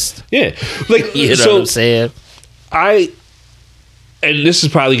exist. Yeah, like you know what I'm saying? And this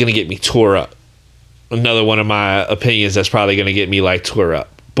is probably going to get me tore up. Another one of my opinions that's probably going to get me like tore up.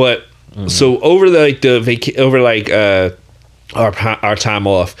 But so over our time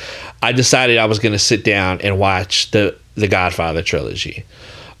off, I decided I was going to sit down and watch the Godfather trilogy.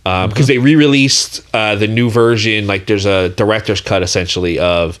 Because they re-released the new version, like there's a director's cut essentially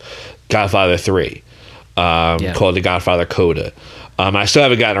of Godfather 3 called The Godfather Coda. I still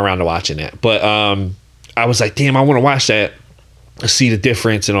haven't gotten around to watching that, but I was like, damn, I want to watch that. see the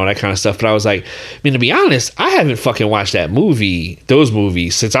difference and all that kind of stuff. But I was like, I mean, to be honest, I haven't fucking watched those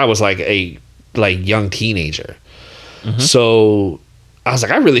movies since I was like a young teenager. So I was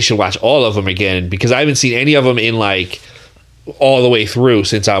like, I really should watch all of them again, because I haven't seen any of them in like all the way through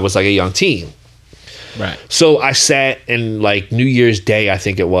since I was like a young teen. Right. So I sat and like New Year's Day, I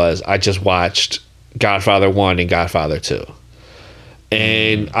think it was, I just watched Godfather 1 and Godfather 2.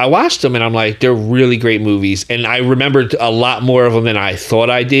 And I watched them and I'm like, they're really great movies. And I remembered a lot more of them than I thought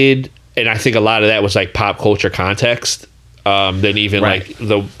I did. And I think a lot of that was like pop culture context than even like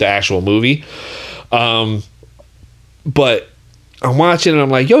the actual movie. But I'm watching and I'm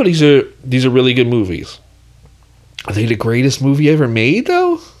like, yo, these are really good movies. Are they the greatest movie ever made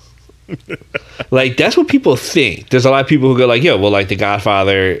though? Like, that's what people think. There's a lot of people who go like, yo, well, like The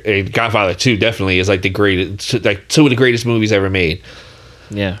Godfather and Godfather 2 definitely is like the greatest, like two of the greatest movies ever made.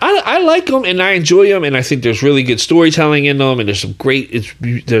 Yeah. I like them and I enjoy them, and I think there's really good storytelling in them, and there's some great,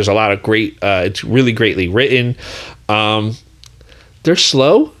 there's a lot of great, it's really greatly written. They're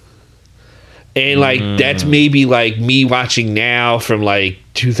slow. And like that's maybe like me watching now from like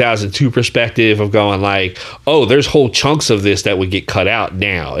 2002 perspective of going like, oh, there's whole chunks of this that would get cut out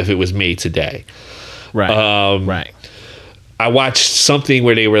now if it was made today. Right. Right. I watched something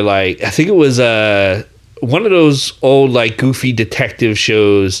where they were like, I think it was one of those old like goofy detective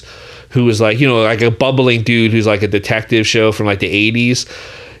shows who was like, you know, like a bubbling dude who's like a detective show from like the 80s.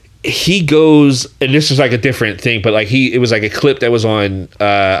 He goes, and this is like a different thing, but like it was like a clip that was on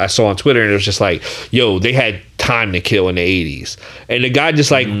I saw on Twitter, and it was just like, yo, they had time to kill in the 80s, and the guy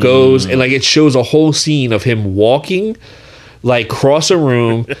just like goes and like it shows a whole scene of him walking like across a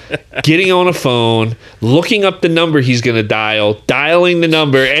room, getting on a phone, looking up the number he's gonna dialing the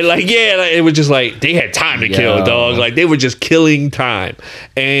number, and like, yeah, like, it was just like they had time to kill, dog. Like they were just killing time.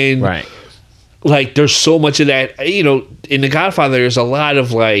 And like there's so much of that, you know, in The Godfather. There's a lot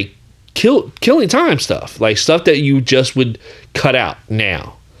of like killing time stuff, like stuff that you just would cut out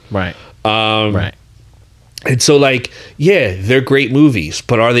now. Right. And so like, yeah, they're great movies,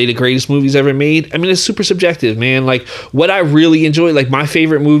 but are they the greatest movies ever made? I mean, it's super subjective, man. Like what I really enjoy, like my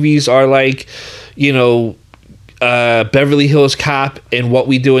favorite movies are like, you know, Beverly Hills Cop and What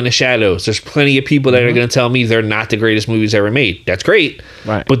We Do in the Shadows. There's plenty of people that are going to tell me they're not the greatest movies ever made. That's great.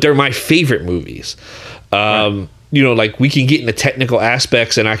 Right. But they're my favorite movies. You know, like we can get into technical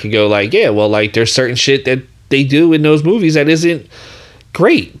aspects and I can go like, yeah, well, like there's certain shit that they do in those movies that isn't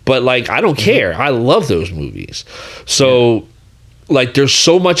great, but like I don't care. I love those movies. So like there's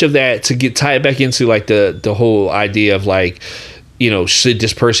so much of that to get tied back into like the whole idea of like, you know, should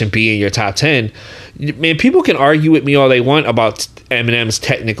this person be in your top 10? Man, people can argue with me all they want about Eminem's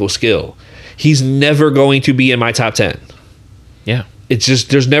technical skill. He's never going to be in my top 10. Yeah. It's just,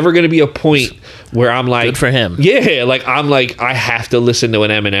 there's never going to be a point where I'm like, good for him. Yeah. Like, I'm like, I have to listen to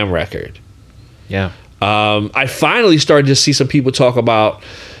an Eminem record. Yeah. I finally started to see some people talk about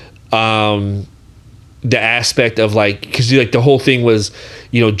the aspect of like, because like the whole thing was,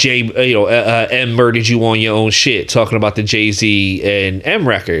 you know, M murdered you on your own shit, talking about the Jay-Z and M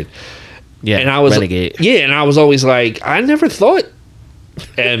record. Yeah, and I was Renegade. Yeah, and I was always like, I never thought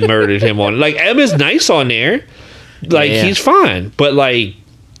M murdered him on it. Like M is nice on there, like he's fine, but like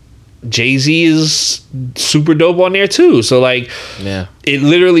Jay-Z is super dope on there too. So like, yeah, it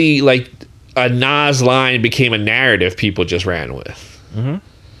literally like a Nas line became a narrative people just ran with. Mm-hmm.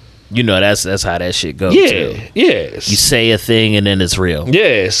 You know, that's how that shit goes. Yeah, too. Yes. You say a thing and then it's real.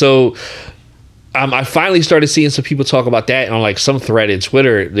 Yeah. So I finally started seeing some people talk about that on like some thread in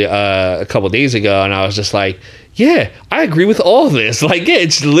Twitter a couple of days ago, and I was just like, yeah, I agree with all this. Like, yeah,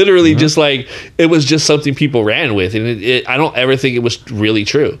 it's literally just like it was just something people ran with, and I don't ever think it was really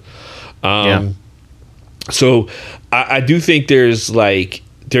true. So I do think there is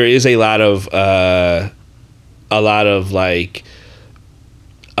a lot of like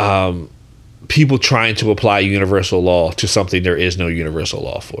people trying to apply universal law to something there is no universal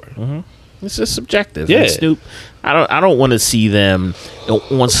law for. Mm-hmm. It's just subjective. Yeah. Snoop, I don't want to see them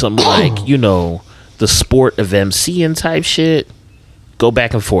on some like, you know, the sport of MCing type shit. Go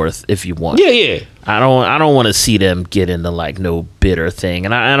back and forth if you want. Yeah. I don't want to see them get into like no bitter thing,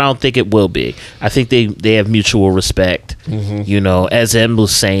 and I don't think it will be. I think they have mutual respect. Mm-hmm. You know, as M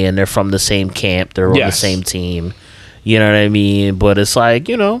was saying, they're from the same camp. They're on the same team. You know what I mean? But it's like,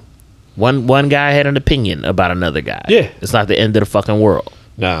 you know, one guy had an opinion about another guy. Yeah, it's not the end of the fucking world.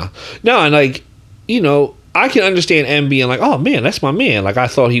 No, and like, you know, I can understand M being like, oh man, that's my man. Like I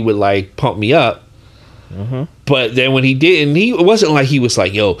thought he would like pump me up, But then when he didn't, it wasn't like he was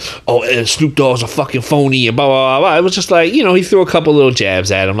like, yo, Snoop Dogg's a fucking phony and blah, blah, blah, blah. It was just like, he threw a couple little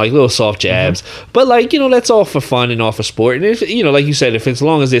jabs at him, like little soft jabs. But like, that's all for fun and all for sport. And if, like you said, if as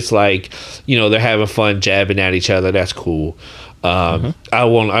long as it's like, they're having fun jabbing at each other, that's cool. I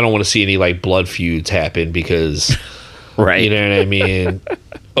don't want to see any like blood feuds happen because, right. You know what I mean?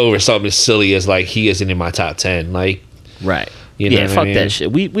 Over something as silly as like he isn't in my top 10. Like, right. Yeah, fuck that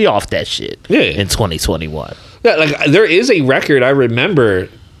shit. We off that shit. Yeah. In 2021. Yeah, like there is a record I remember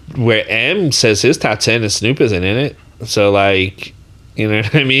where M says his top 10 and Snoop isn't in it. So like, you know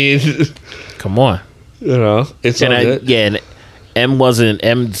what I mean? Come on. It's all good. And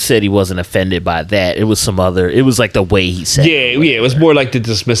M said he wasn't offended by that. It was it was like the way he said it. Yeah, it was more like the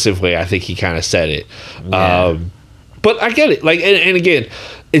dismissive way I think he kind of said it. Yeah. But I get it. Like, and again,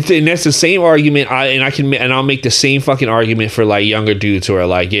 and that's the same argument. I'll make the same fucking argument for like younger dudes who are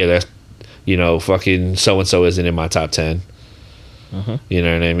like, yeah, that's fucking so and so isn't in my top 10. You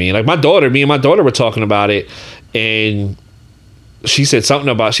know what I mean? Like me and my daughter were talking about it, and she said something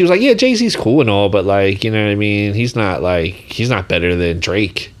about. She was like, yeah, Jay-Z's cool and all, but like, you know what I mean? He's not better than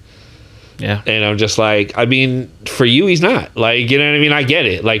Drake. Yeah. And I'm just like, I mean, for you, he's not. Like, you know what I mean? I get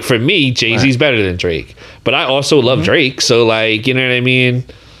it. Like, for me, Jay-Z's better than Drake. But I also love Drake. So, like, you know what I mean?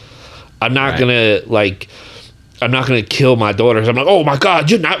 I'm not going to kill my daughters. I'm like, oh, my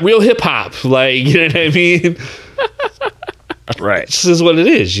God, you're not real hip-hop. Like, you know what I mean? Right. This is what it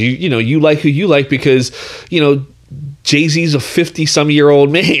is. You like who you like because, Jay-Z's a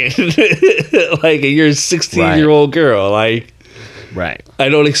 50-some-year-old man. Like, and you're a 16-year-old girl. Like... Right. I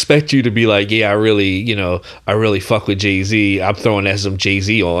don't expect you to be like, yeah, I really fuck with Jay-Z. I'm throwing that some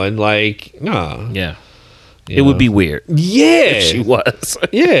Jay-Z on. Like, nah. Yeah. It would be weird. Yeah. If she was.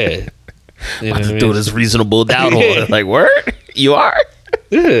 Yeah. About to throw this reasonable doubt on her. Like, word? You are?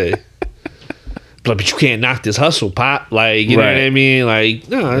 Yeah. But you can't knock this hustle, Pop. Like, you know what I mean? Like,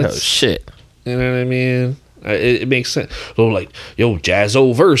 no. Oh, shit. You know what I mean? It makes sense. So like, yo,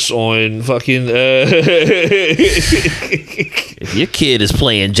 Jazzo verse on fucking. If your kid is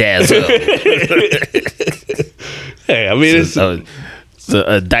playing Jazzo, hey, I mean it's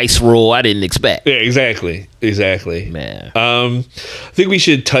a dice roll I didn't expect. Yeah, exactly, man. I think we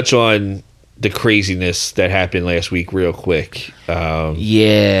should touch on the craziness that happened last week real quick.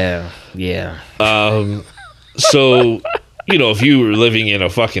 Yeah. So. If you were living in a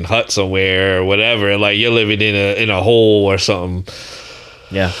fucking hut somewhere or whatever, like you're living in a hole or something.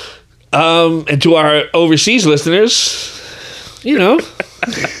 Yeah. And to our overseas listeners,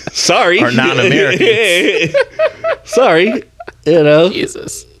 sorry. Our non-Americans. Sorry.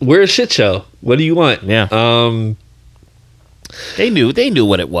 Jesus. We're a shit show. What do you want? Yeah. They knew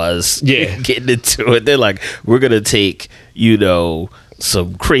what it was. Yeah. Getting into it. They're like, we're going to take,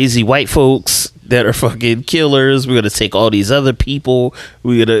 some crazy white folks that are fucking killers. We're gonna take all these other people.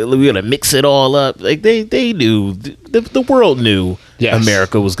 We're gonna mix it all up. Like they knew the world knew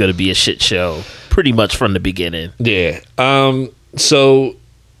America was gonna be a shit show pretty much from the beginning. Yeah. So,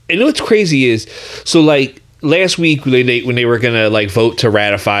 and what's crazy is, so like last week when they were gonna like vote to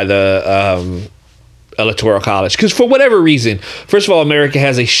ratify the Electoral College, because for whatever reason, first of all, America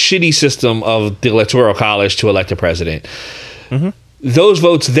has a shitty system of the Electoral College to elect a president. Those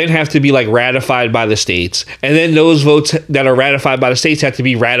votes then have to be like ratified by the states, and then those votes that are ratified by the states have to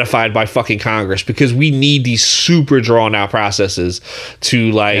be ratified by fucking Congress, because we need these super drawn out processes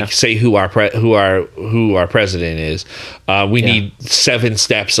to say who our president is. We need 7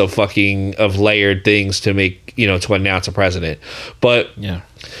 steps of layered things to make to announce a president. But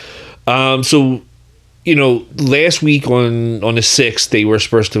so last week on the 6th they were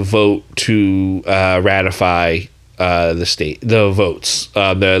supposed to vote to ratify the votes,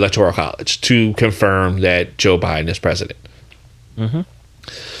 the Electoral College, to confirm that Joe Biden is president.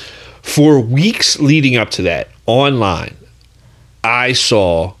 For weeks leading up to that, online, I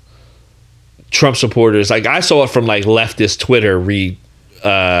saw Trump supporters, like I saw it from like leftist Twitter retweeting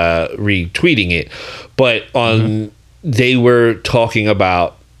it, but they were talking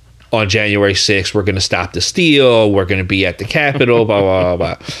about, on January 6th, we're going to stop the steal. We're going to be at the Capitol, blah, blah,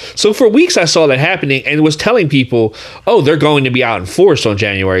 blah, blah. So for weeks, I saw that happening and was telling people, oh, they're going to be out in force on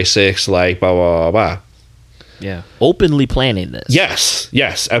January 6th, like, blah, blah, blah, blah. Yeah. Openly planning this.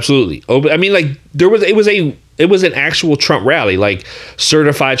 Yes, absolutely. I mean, like, it was an actual Trump rally, like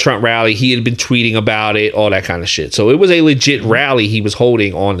certified Trump rally. He had been tweeting about it, all that kind of shit. So it was a legit rally he was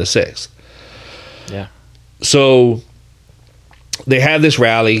holding on the 6th. Yeah. So they have this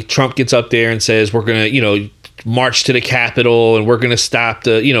rally. Trump gets up there and says, we're going to, march to the Capitol, and we're going to stop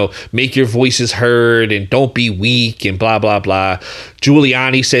the, make your voices heard and don't be weak and blah, blah, blah.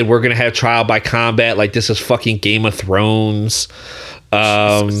 Giuliani said we're going to have trial by combat like this is fucking Game of Thrones.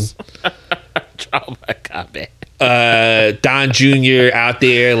 Trial by combat. Don Jr. out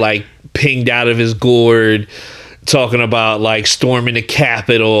there like pinged out of his gourd, talking about like storming the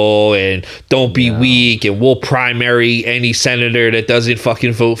Capitol and don't be weak and we'll primary any senator that doesn't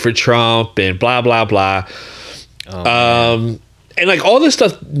fucking vote for Trump and blah, blah, blah. And like all this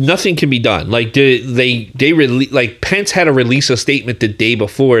stuff, nothing can be done. Like like Pence had to release a statement the day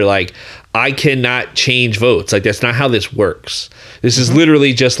before, like, I cannot change votes. Like, that's not how this works. This is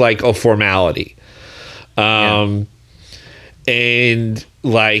literally just like a formality. And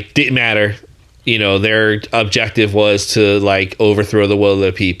like, didn't matter. Their objective was to like overthrow the will of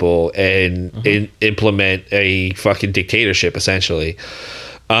the people and implement a fucking dictatorship, essentially.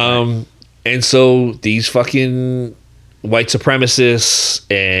 And so these fucking white supremacists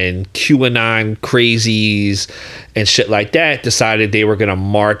and QAnon crazies and shit like that decided they were going to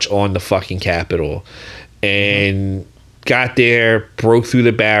march on the fucking Capitol and got there, broke through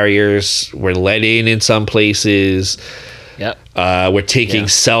the barriers, were let in some places. Yep. We're taking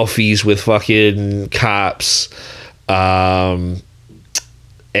selfies with fucking cops. And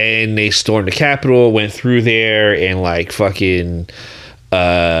they stormed the Capitol, went through there and like fucking,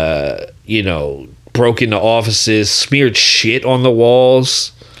 broke into offices, smeared shit on the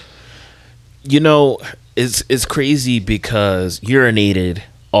walls. It's crazy because urinated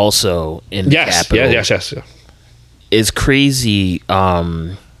also in the Capitol. Yes. It's crazy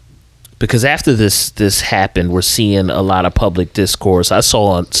because after this happened, we're seeing a lot of public discourse. I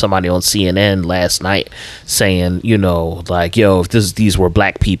saw somebody on CNN last night saying, like, yo, if these were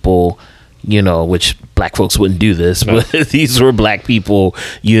black people, which black folks wouldn't do this, but if these were black people,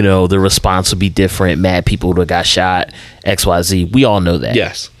 the response would be different. Mad people would have got shot, XYZ. We all know that.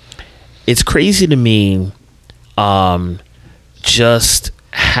 Yes. It's crazy to me just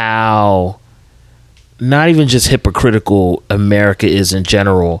how not even just hypocritical America is in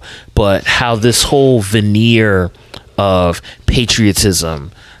general, but how this whole veneer of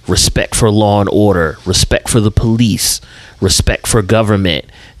patriotism, respect for law and order, respect for the police, respect for government,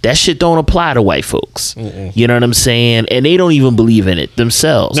 that shit don't apply to white folks. You know what I'm saying? And they don't even believe in it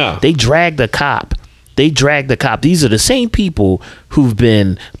themselves. No. They drag the cop. These are the same people who've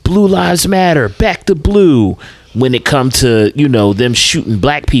been Blue Lives Matter, back to blue, when it come to, them shooting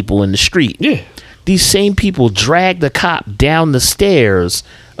black people in the street. Yeah. These same people drag the cop down the stairs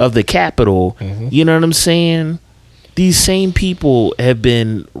of the Capitol. You know what I'm saying? These same people have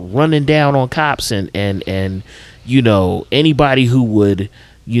been running down on cops and anybody who would,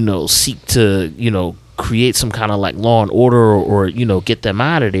 seek to, create some kind of like law and order or get them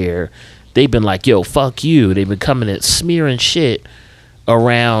out of there. They've been like, yo, fuck you. They've been coming and smearing shit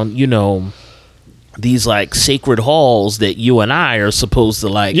around, these like sacred halls that you and I are supposed to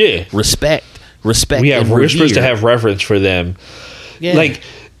like respect. We're supposed to have reverence for them. Yeah. Like,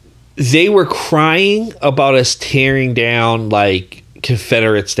 they were crying about us tearing down like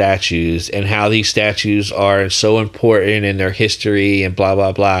Confederate statues and how these statues are so important in their history and blah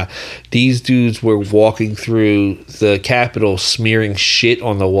blah blah. These dudes were walking through the Capitol smearing shit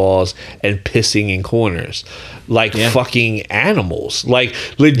on the walls and pissing in corners like fucking animals, like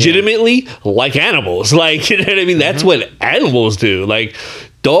legitimately like animals. Like, you know what I mean? That's what animals do. Like,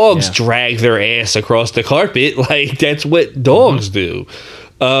 dogs drag their ass across the carpet. Like, that's what dogs do.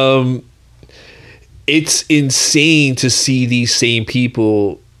 It's insane to see these same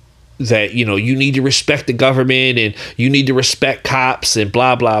people that, you need to respect the government and you need to respect cops and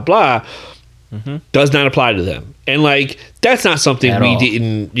blah, blah, blah. Does not apply to them. And like, that's not something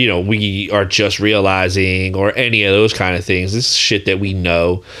didn't, we are just realizing or any of those kind of things. This is shit that we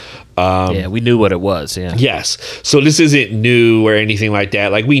know. We knew what it was. Yeah. Yes. So this isn't new or anything like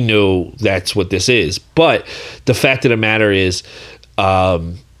that. Like, we know that's what this is. But the fact of the matter is,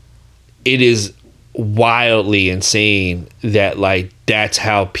 it is wildly insane that like that's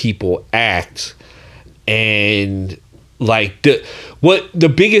how people act. And like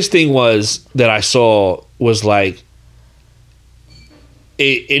the biggest thing was that I saw was like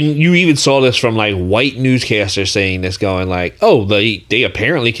it, and you even saw this from like white newscasters saying this, going like, oh, they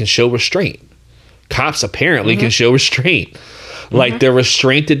apparently can show restraint. Cops apparently can show restraint. Like, the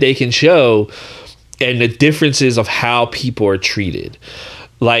restraint that they can show and the differences of how people are treated.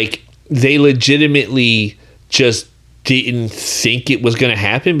 Like, they legitimately just didn't think it was going to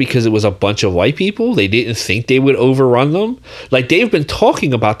happen because it was a bunch of white people. They didn't think they would overrun them. Like, they've been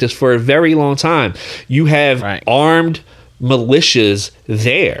talking about this for a very long time. You have armed militias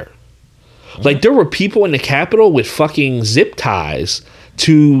there. Like, there were people in the Capitol with fucking zip ties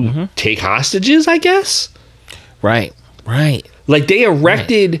to take hostages, I guess. Right. Like, they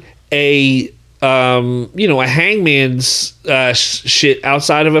erected a hangman's shit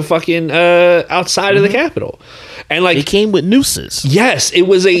outside of a fucking outside of the Capitol, and like It came with nooses. yes, it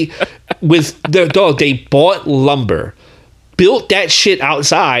was with the dog. They bought lumber, built that shit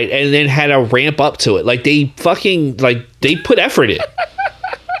outside, and then had a ramp up to it. Like, they fucking they put effort in.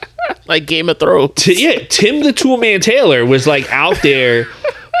 Like Game of Thrones. Tim the Toolman Taylor was like out there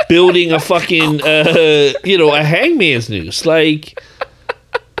building a fucking a hangman's noose. Like,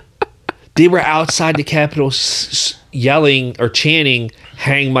 they were outside the Capitol yelling or chanting,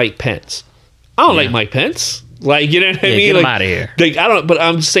 "Hang Mike Pence." I don't like Mike Pence. Like, you know what I mean? Get like, him out of here. Like, I don't. But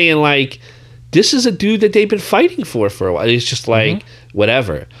I'm saying, like, this is a dude that they've been fighting for a while. It's just like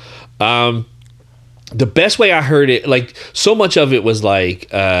whatever. The best way I heard it, like, so much of it was like,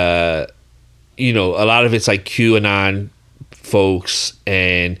 a lot of it's like QAnon folks,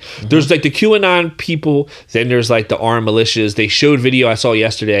 and there's like the QAnon people, then there's like the armed militias. They showed video I saw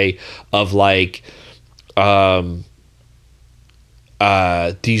yesterday of like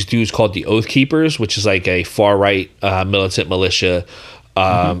these dudes called the Oath Keepers, which is like a far right militant militia,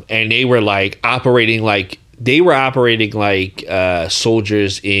 and they were operating like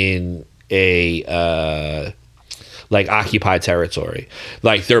soldiers in a occupied territory.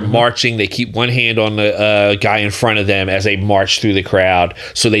 Like, they're marching, they keep one hand on the guy in front of them as they march through the crowd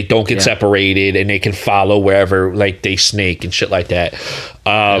so they don't get separated, and they can follow wherever like they snake and shit like that.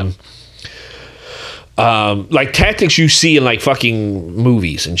 Like tactics you see in like fucking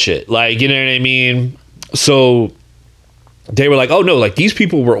movies and shit. Like, you know what I mean? So they were like, oh no, like these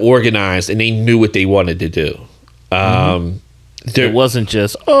people were organized and they knew what they wanted to do. It wasn't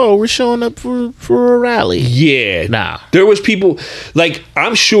just, we're showing up for a rally. Yeah. Nah. There was people, like,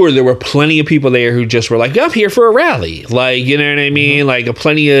 I'm sure there were plenty of people there who just were like, I'm here for a rally. Like, you know what I mean? Like,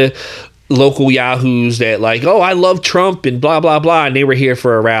 plenty of local yahoos that like, I love Trump and blah, blah, blah. And they were here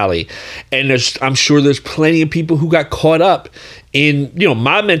for a rally. And I'm sure there's plenty of people who got caught up in,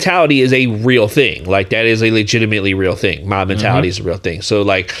 mob mentality is a real thing. Like, that is a legitimately real thing. Mob mentality is a real thing. So,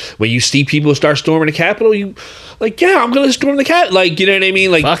 like, when you see people start storming the Capitol, you like, yeah, I'm going to storm the Capitol. Like, you know what I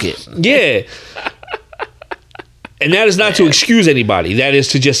mean? Like, fuck it. Yeah. And that is not to excuse anybody. That is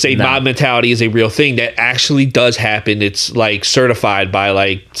to just say mob mentality is a real thing that actually does happen. It's like certified by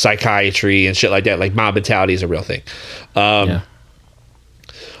like psychiatry and shit like that. Like, mob mentality is a real thing. I'm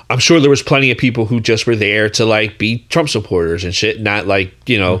sure there was plenty of people who just were there to like be Trump supporters and shit, not like,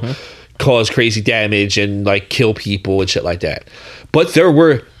 cause crazy damage and like kill people and shit like that. But there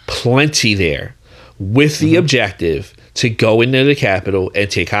were plenty there with the objective to go into the Capitol and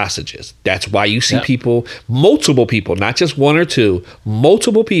take hostages. That's why you see people, multiple people, not just one or two,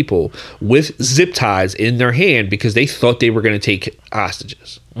 multiple people with zip ties in their hand because they thought they were going to take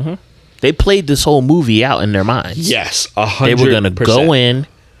hostages. They played this whole movie out in their minds. Yes, 100%. They were going to go in.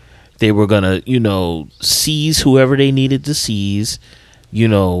 They were going to, seize whoever they needed to seize,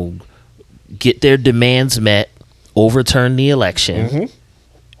 get their demands met, overturn the election,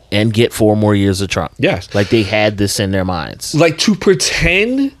 and get 4 more years of Trump. Yes. Like, they had this in their minds. Like, to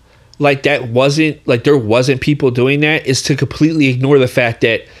pretend like that wasn't, like, there wasn't people doing that is to completely ignore the fact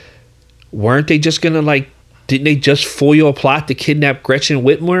that weren't they just going to, like, didn't they just foil a plot to kidnap Gretchen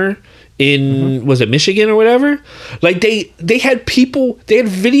Whitmer in, was it Michigan or whatever? Like, they had people, they had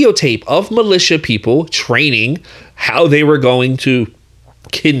videotape of militia people training how they were going to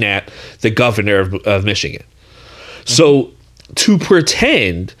kidnap the governor of Michigan. So, to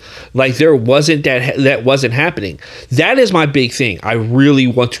pretend like there wasn't that wasn't happening, that is my big thing. I really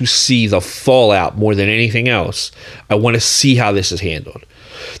want to see the fallout more than anything else. I want to see how this is handled.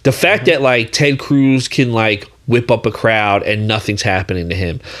 The fact that like Ted Cruz can like whip up a crowd and nothing's happening to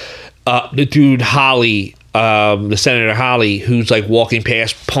him. The dude Hawley, the Senator Hawley, who's like walking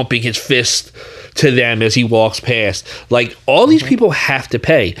past, pumping his fist to them as he walks past. Like, all these people have to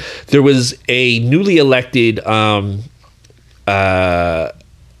pay. There was a newly elected House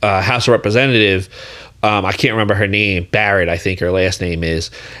of Representative, I can't remember her name, Barrett, I think her last name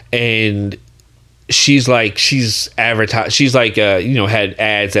is, and she's advertised, she's like had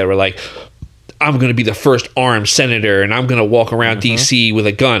ads that were like, I'm going to be the first armed senator and I'm going to walk around DC with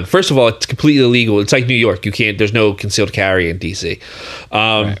a gun. First of all, it's completely illegal. It's like New York. You can't, there's no concealed carry in DC.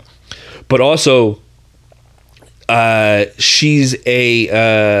 Right. But also, she's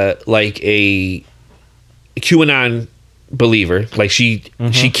a QAnon believer. Like, she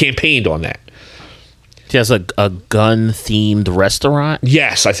campaigned on that. She has a gun themed restaurant.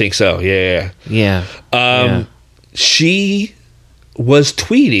 Yes, I think so. Yeah. Yeah. She was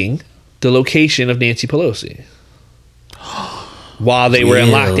tweeting the location of Nancy Pelosi while they were in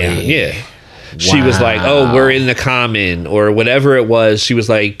lockdown. Yeah. She was like, oh, we're in the common or whatever it was. She was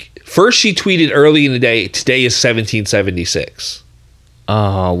like, first she tweeted early in the day, today is 1776.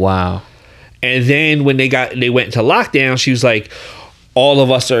 Oh, wow. And then when they went into lockdown, she was like, all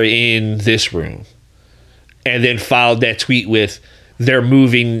of us are in this room. And then followed that tweet with, they're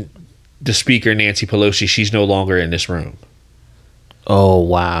moving the speaker, Nancy Pelosi. She's no longer in this room. Oh,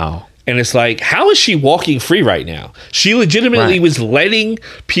 wow. And it's like, how is she walking free right now? She legitimately was letting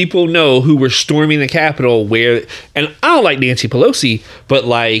people know who were storming the Capitol where, and I don't like Nancy Pelosi, but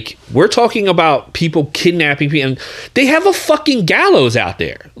like, we're talking about people kidnapping people, and they have a fucking gallows out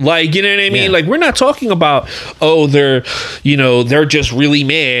there. Like, you know what I mean? Yeah. Like, we're not talking about, oh, they're just really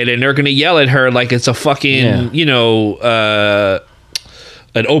mad and they're going to yell at her like it's a fucking,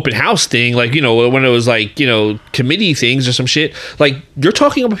 an open house thing, like, when it was like, committee things or some shit. Like, you're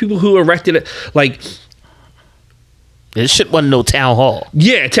talking about people who erected it, like, This shit wasn't no town hall.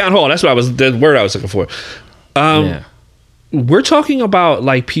 yeah, town hall. That's the word I was looking for. Yeah. We're talking about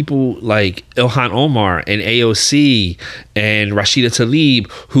like people like Ilhan Omar and AOC and Rashida Tlaib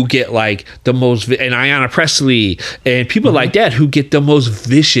who get like the most, and Ayanna Pressley and people like that who get the most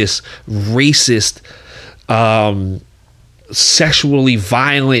vicious, racist, sexually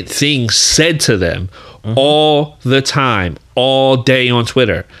violent things said to them all the time, all day on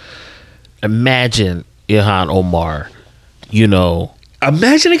Twitter. Imagine Ilhan Omar,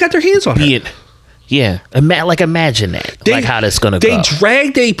 Imagine they got their hands on her. Yeah. Imagine that. Like how that's going to They go.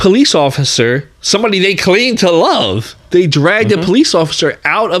 dragged a police officer, somebody they claim to love. They dragged a police officer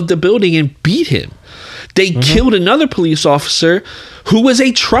out of the building and beat him. They killed another police officer who was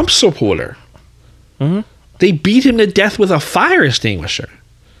a Trump supporter. They beat him to death with a fire extinguisher.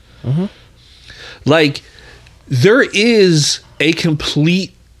 Like, there is a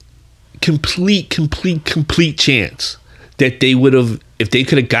complete chance that they would have, if they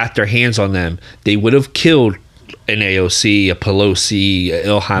could have got their hands on them, they would have killed an AOC, a Pelosi, a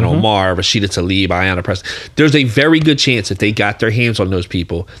Ilhan Omar, Rashida Tlaib, Ayanna Pressley. There's a very good chance if they got their hands on those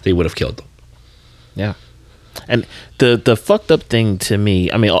people, they would have killed them. Yeah. And the fucked up thing to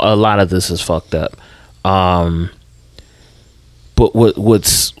me, I mean, a lot of this is fucked up. But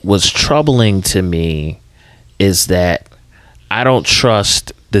what's troubling to me is that I don't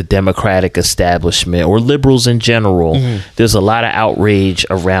trust the Democratic establishment or liberals in general. There's a lot of outrage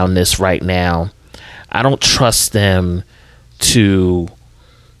around this right now. I don't trust them to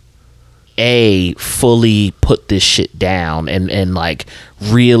fully put this shit down and like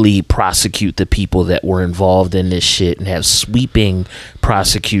really prosecute the people that were involved in this shit and have sweeping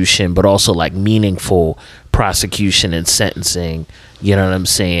prosecution, but also like meaningful prosecution and sentencing. You know what I'm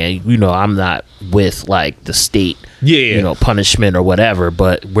saying? I'm not with like the state, punishment or whatever,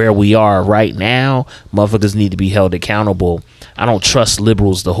 but where we are right now, motherfuckers need to be held accountable. I don't trust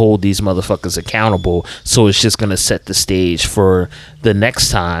liberals to hold these motherfuckers accountable, so it's just gonna set the stage for the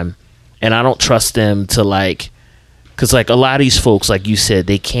next time. And I don't trust them to because like a lot of these folks, like you said,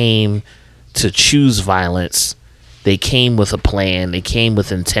 they came to choose violence. They came with a plan. They came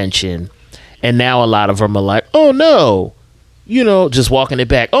with intention. And now a lot of them are like, oh no, just walking it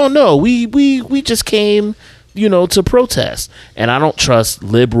back. Oh no, we just came, to protest. And I don't trust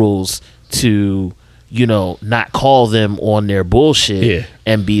liberals to, not call them on their bullshit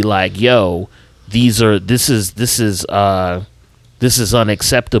and be like, yo, this is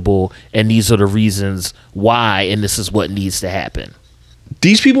unacceptable, and these are the reasons why, and this is what needs to happen.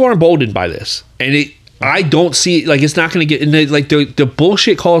 These people are emboldened by this, and I don't see, like, it's not going to get, and the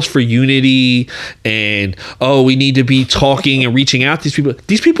bullshit calls for unity, and, we need to be talking and reaching out to these people.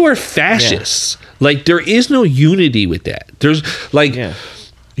 These people are fascists. Yeah. Like, there is no unity with that. There's, like... Yeah.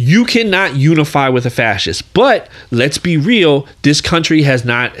 You cannot unify with a fascist, but let's be real. This country doesn't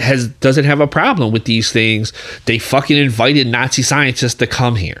have a problem with these things. They fucking invited Nazi scientists to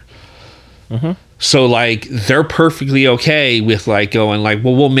come here. So like, they're perfectly okay with like going like,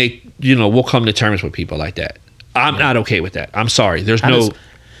 well, we'll come to terms with people like that. I'm not okay with that. I'm sorry. There's no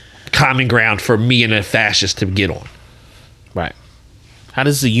common ground for me and a fascist to get on. Right. How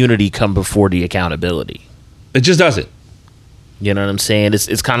does the unity come before the accountability? It just doesn't. You know what I'm saying?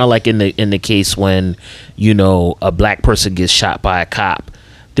 It's kind of like in the case when, a black person gets shot by a cop.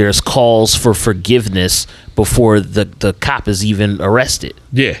 There's calls for forgiveness before the cop is even arrested.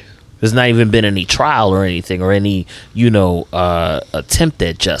 Yeah. There's not even been any trial or anything or any, attempt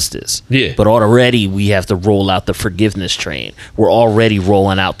at justice. Yeah. But already we have to roll out the forgiveness train. We're already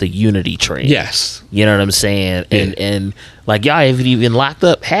rolling out the unity train. Yes. You know what I'm saying? Yeah. And like, y'all haven't even locked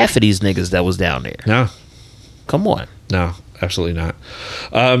up half of these niggas that was down there. No. Come on. No. Absolutely not.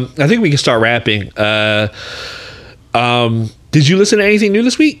 I think we can start wrapping. Did you listen to anything new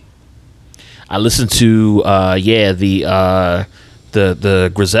this week? I listened to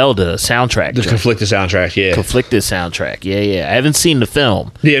the Griselda soundtrack. The Conflicted soundtrack, yeah. Conflicted soundtrack. Yeah. I haven't seen the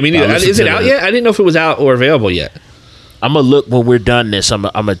film. Yeah, I mean, is it out yet? I didn't know if it was out or available yet. I'm gonna look when we're done this. I'm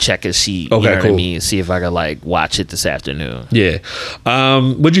gonna check and see. Okay, you know cool. what I mean? See if I can like watch it this afternoon. Yeah.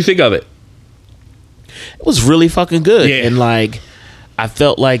 What'd you think of it? It was really fucking good. Yeah. And like, I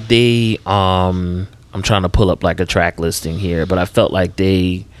felt like they. I'm trying to pull up like a track listing here, but I felt like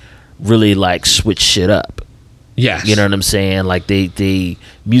they really like switched shit up. Yes. You know what I'm saying? Like they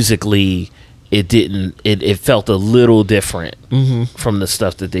musically, it felt a little different from the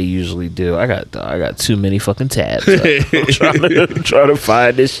stuff that they usually do. I got too many fucking tabs. I'm trying to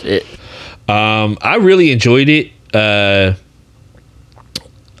find this shit. I really enjoyed it.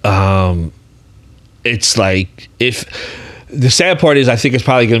 It's like, if the sad part is, I think it's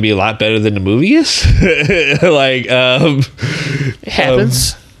probably going to be a lot better than the movie is. Like, It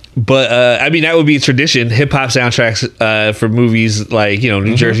happens. but I mean, that would be a tradition. Hip hop soundtracks for movies like,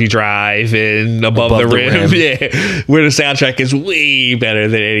 New Jersey Drive and Above the Rim. Yeah, where the soundtrack is way better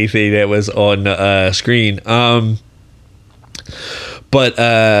than anything that was on the screen. But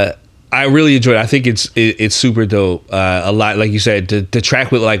I really enjoyed it. I think it's super dope. A lot, like you said, the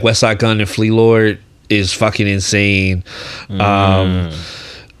track with like Westside Gunn and Flea Lord is fucking insane.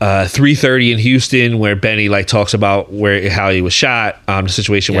 3:30 in Houston, where Benny like talks about how he was shot, the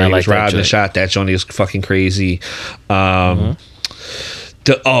situation where he was robbed and shot. That Johnny is fucking crazy. I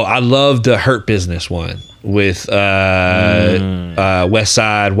love the Hurt Business one with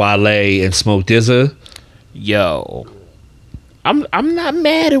Westside, Wale, and Smoke DZA. Yo, I'm not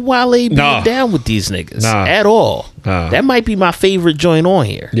mad at Wale being down with these niggas at all. That might be my favorite joint on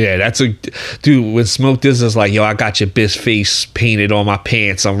here. Yeah, that's a dude. When Smoke DZA's like, yo, I got your bitch face painted on my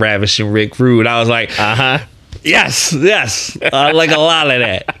pants. I'm ravishing Rick Rude. I was like, yes. I like a lot of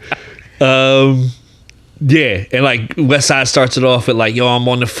that. Yeah, and like Westside starts it off with like, yo, I'm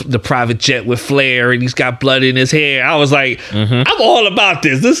on the private jet with Flair and he's got blood in his hair. I was like, I'm all about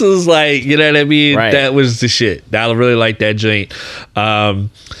this. This is like, you know what I mean? Right. That was the shit. I really like that joint.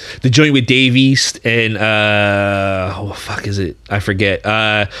 The joint with Dave East and what the fuck is it? I forget.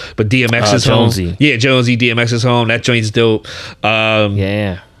 But DMX is Jonesy. home. Yeah, Jonesy, DMX is home. That joint's dope.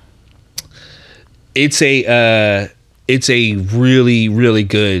 Yeah. It's a really, really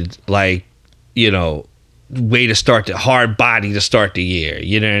good, like, way to start the hard body to start the year.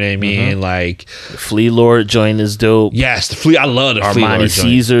 You know what I mean? Like, the Flea Lord joint is dope. yes, I love the Flea Lord Armani joint.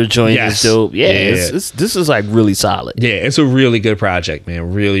 Caesar joint Yes. is dope. Yeah, Yeah. this is like really solid. Yeah, it's a really good project,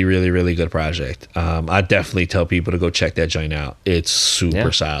 man. Really, really, really good project. I definitely tell people to go check that joint out. It's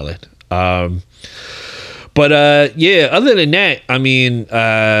super solid. But yeah, other than that, I mean,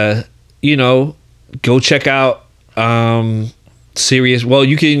 go check out Serious. Well,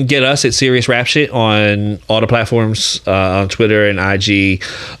 you can get us at Serious Rap Shit on all the platforms, on Twitter and IG.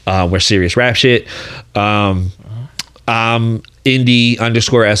 We're Serious Rap Shit. I'm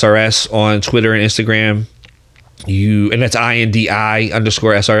Indie_SRS on Twitter and Instagram. And that's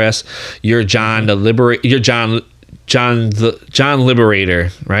INDI_SRS. You're John the Liberator. You're John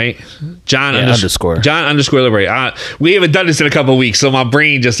Liberator, right? John Liberator. We haven't done this in a couple of weeks, so my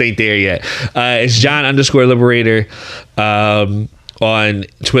brain just ain't there yet. It's John _Liberator on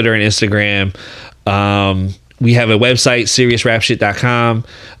Twitter and Instagram. We have a website, seriousrapshit.com.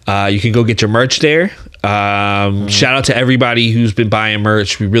 You can go get your merch there. Shout out to everybody who's been buying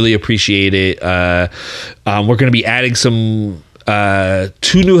merch. We really appreciate it. We're going to be adding some 2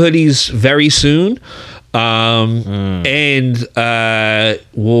 new hoodies very soon. And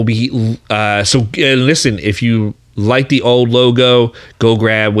we'll be listen, if you like the old logo, go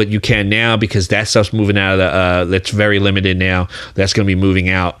grab what you can now, because that stuff's moving out of that's very limited now. That's going to be moving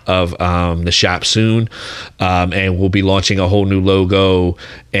out of the shop soon, and we'll be launching a whole new logo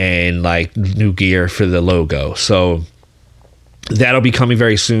and like new gear for the logo. So that'll be coming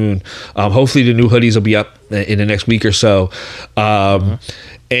very soon. Hopefully the new hoodies will be up in the next week or so.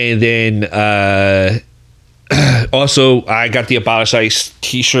 And then also, I got the Abolish Ice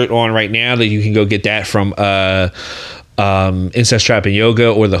t-shirt on right now that you can go get that from Incest Trap and Yoga,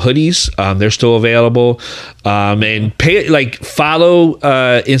 or the hoodies. They're still available. And follow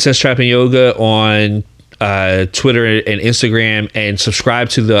Incest Trap and Yoga on Twitter and Instagram, and subscribe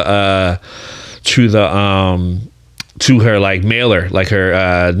to her like mailer, like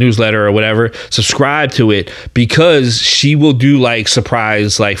her newsletter or whatever. Subscribe to it, because she will do like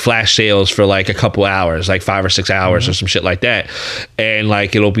surprise like flash sales for like a couple hours, like 5 or 6 hours or some shit like that. And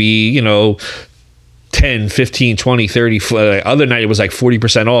like it'll be, $10 10, 15, 20, 30. Other night it was like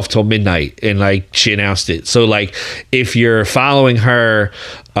 40% off till midnight, and like she announced it. So like if you're following her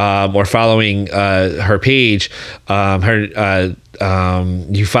or following her page, you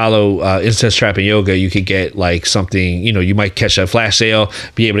follow Incest Trap and Yoga, you could get like something, you might catch a flash sale,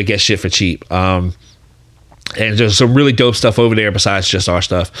 be able to get shit for cheap. And there's some really dope stuff over there besides just our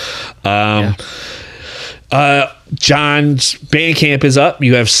stuff. John's Bandcamp is up.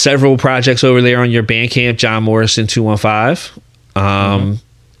 You have several projects over there on your Bandcamp, John Morrison 215.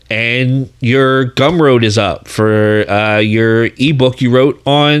 And your Gumroad is up for your ebook you wrote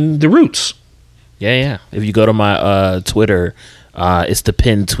on the Roots. Yeah. If you go to my Twitter, it's the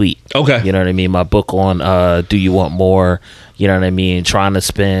pinned tweet. Okay. You know what I mean? My book on Do You Want More? You know what I mean? Trying to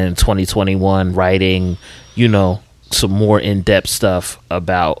spend 2021 writing, some more in-depth stuff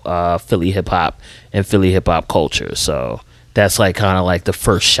about Philly hip hop and Philly hip hop culture. So that's like kind of like the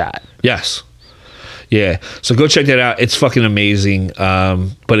first shot. Yes. Yeah. So go check that out. It's fucking amazing.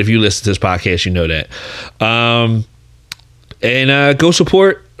 But if you listen to this podcast, you know that. And go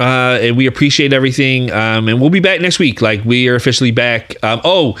support. And we appreciate everything. And we'll be back next week. Like, we are officially back.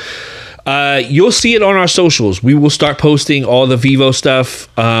 You'll see it on our socials. We will start posting all the Vivo stuff.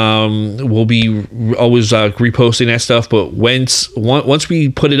 We'll be always reposting that stuff. But once we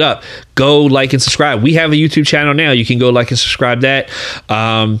put it up, go like and subscribe. We have a YouTube channel now. You can go like and subscribe that.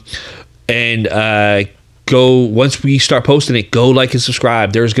 Go, once we start posting it, go like and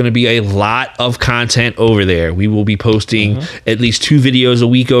subscribe. There's going to be a lot of content over there. We will be posting at least 2 videos a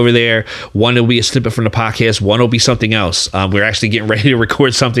week over there. One will be a snippet from the podcast. One will be something else. We're actually getting ready to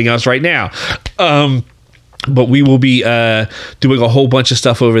record something else right now. But we will be doing a whole bunch of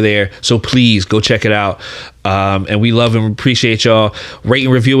stuff over there. So please go check it out. And we love and appreciate y'all. Rate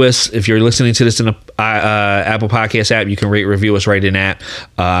and review us. If you're listening to this in the Apple Podcast app, you can rate and review us right in that.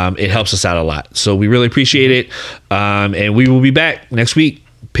 It helps us out a lot. So we really appreciate it. And we will be back next week.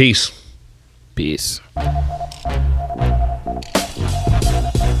 Peace. Peace.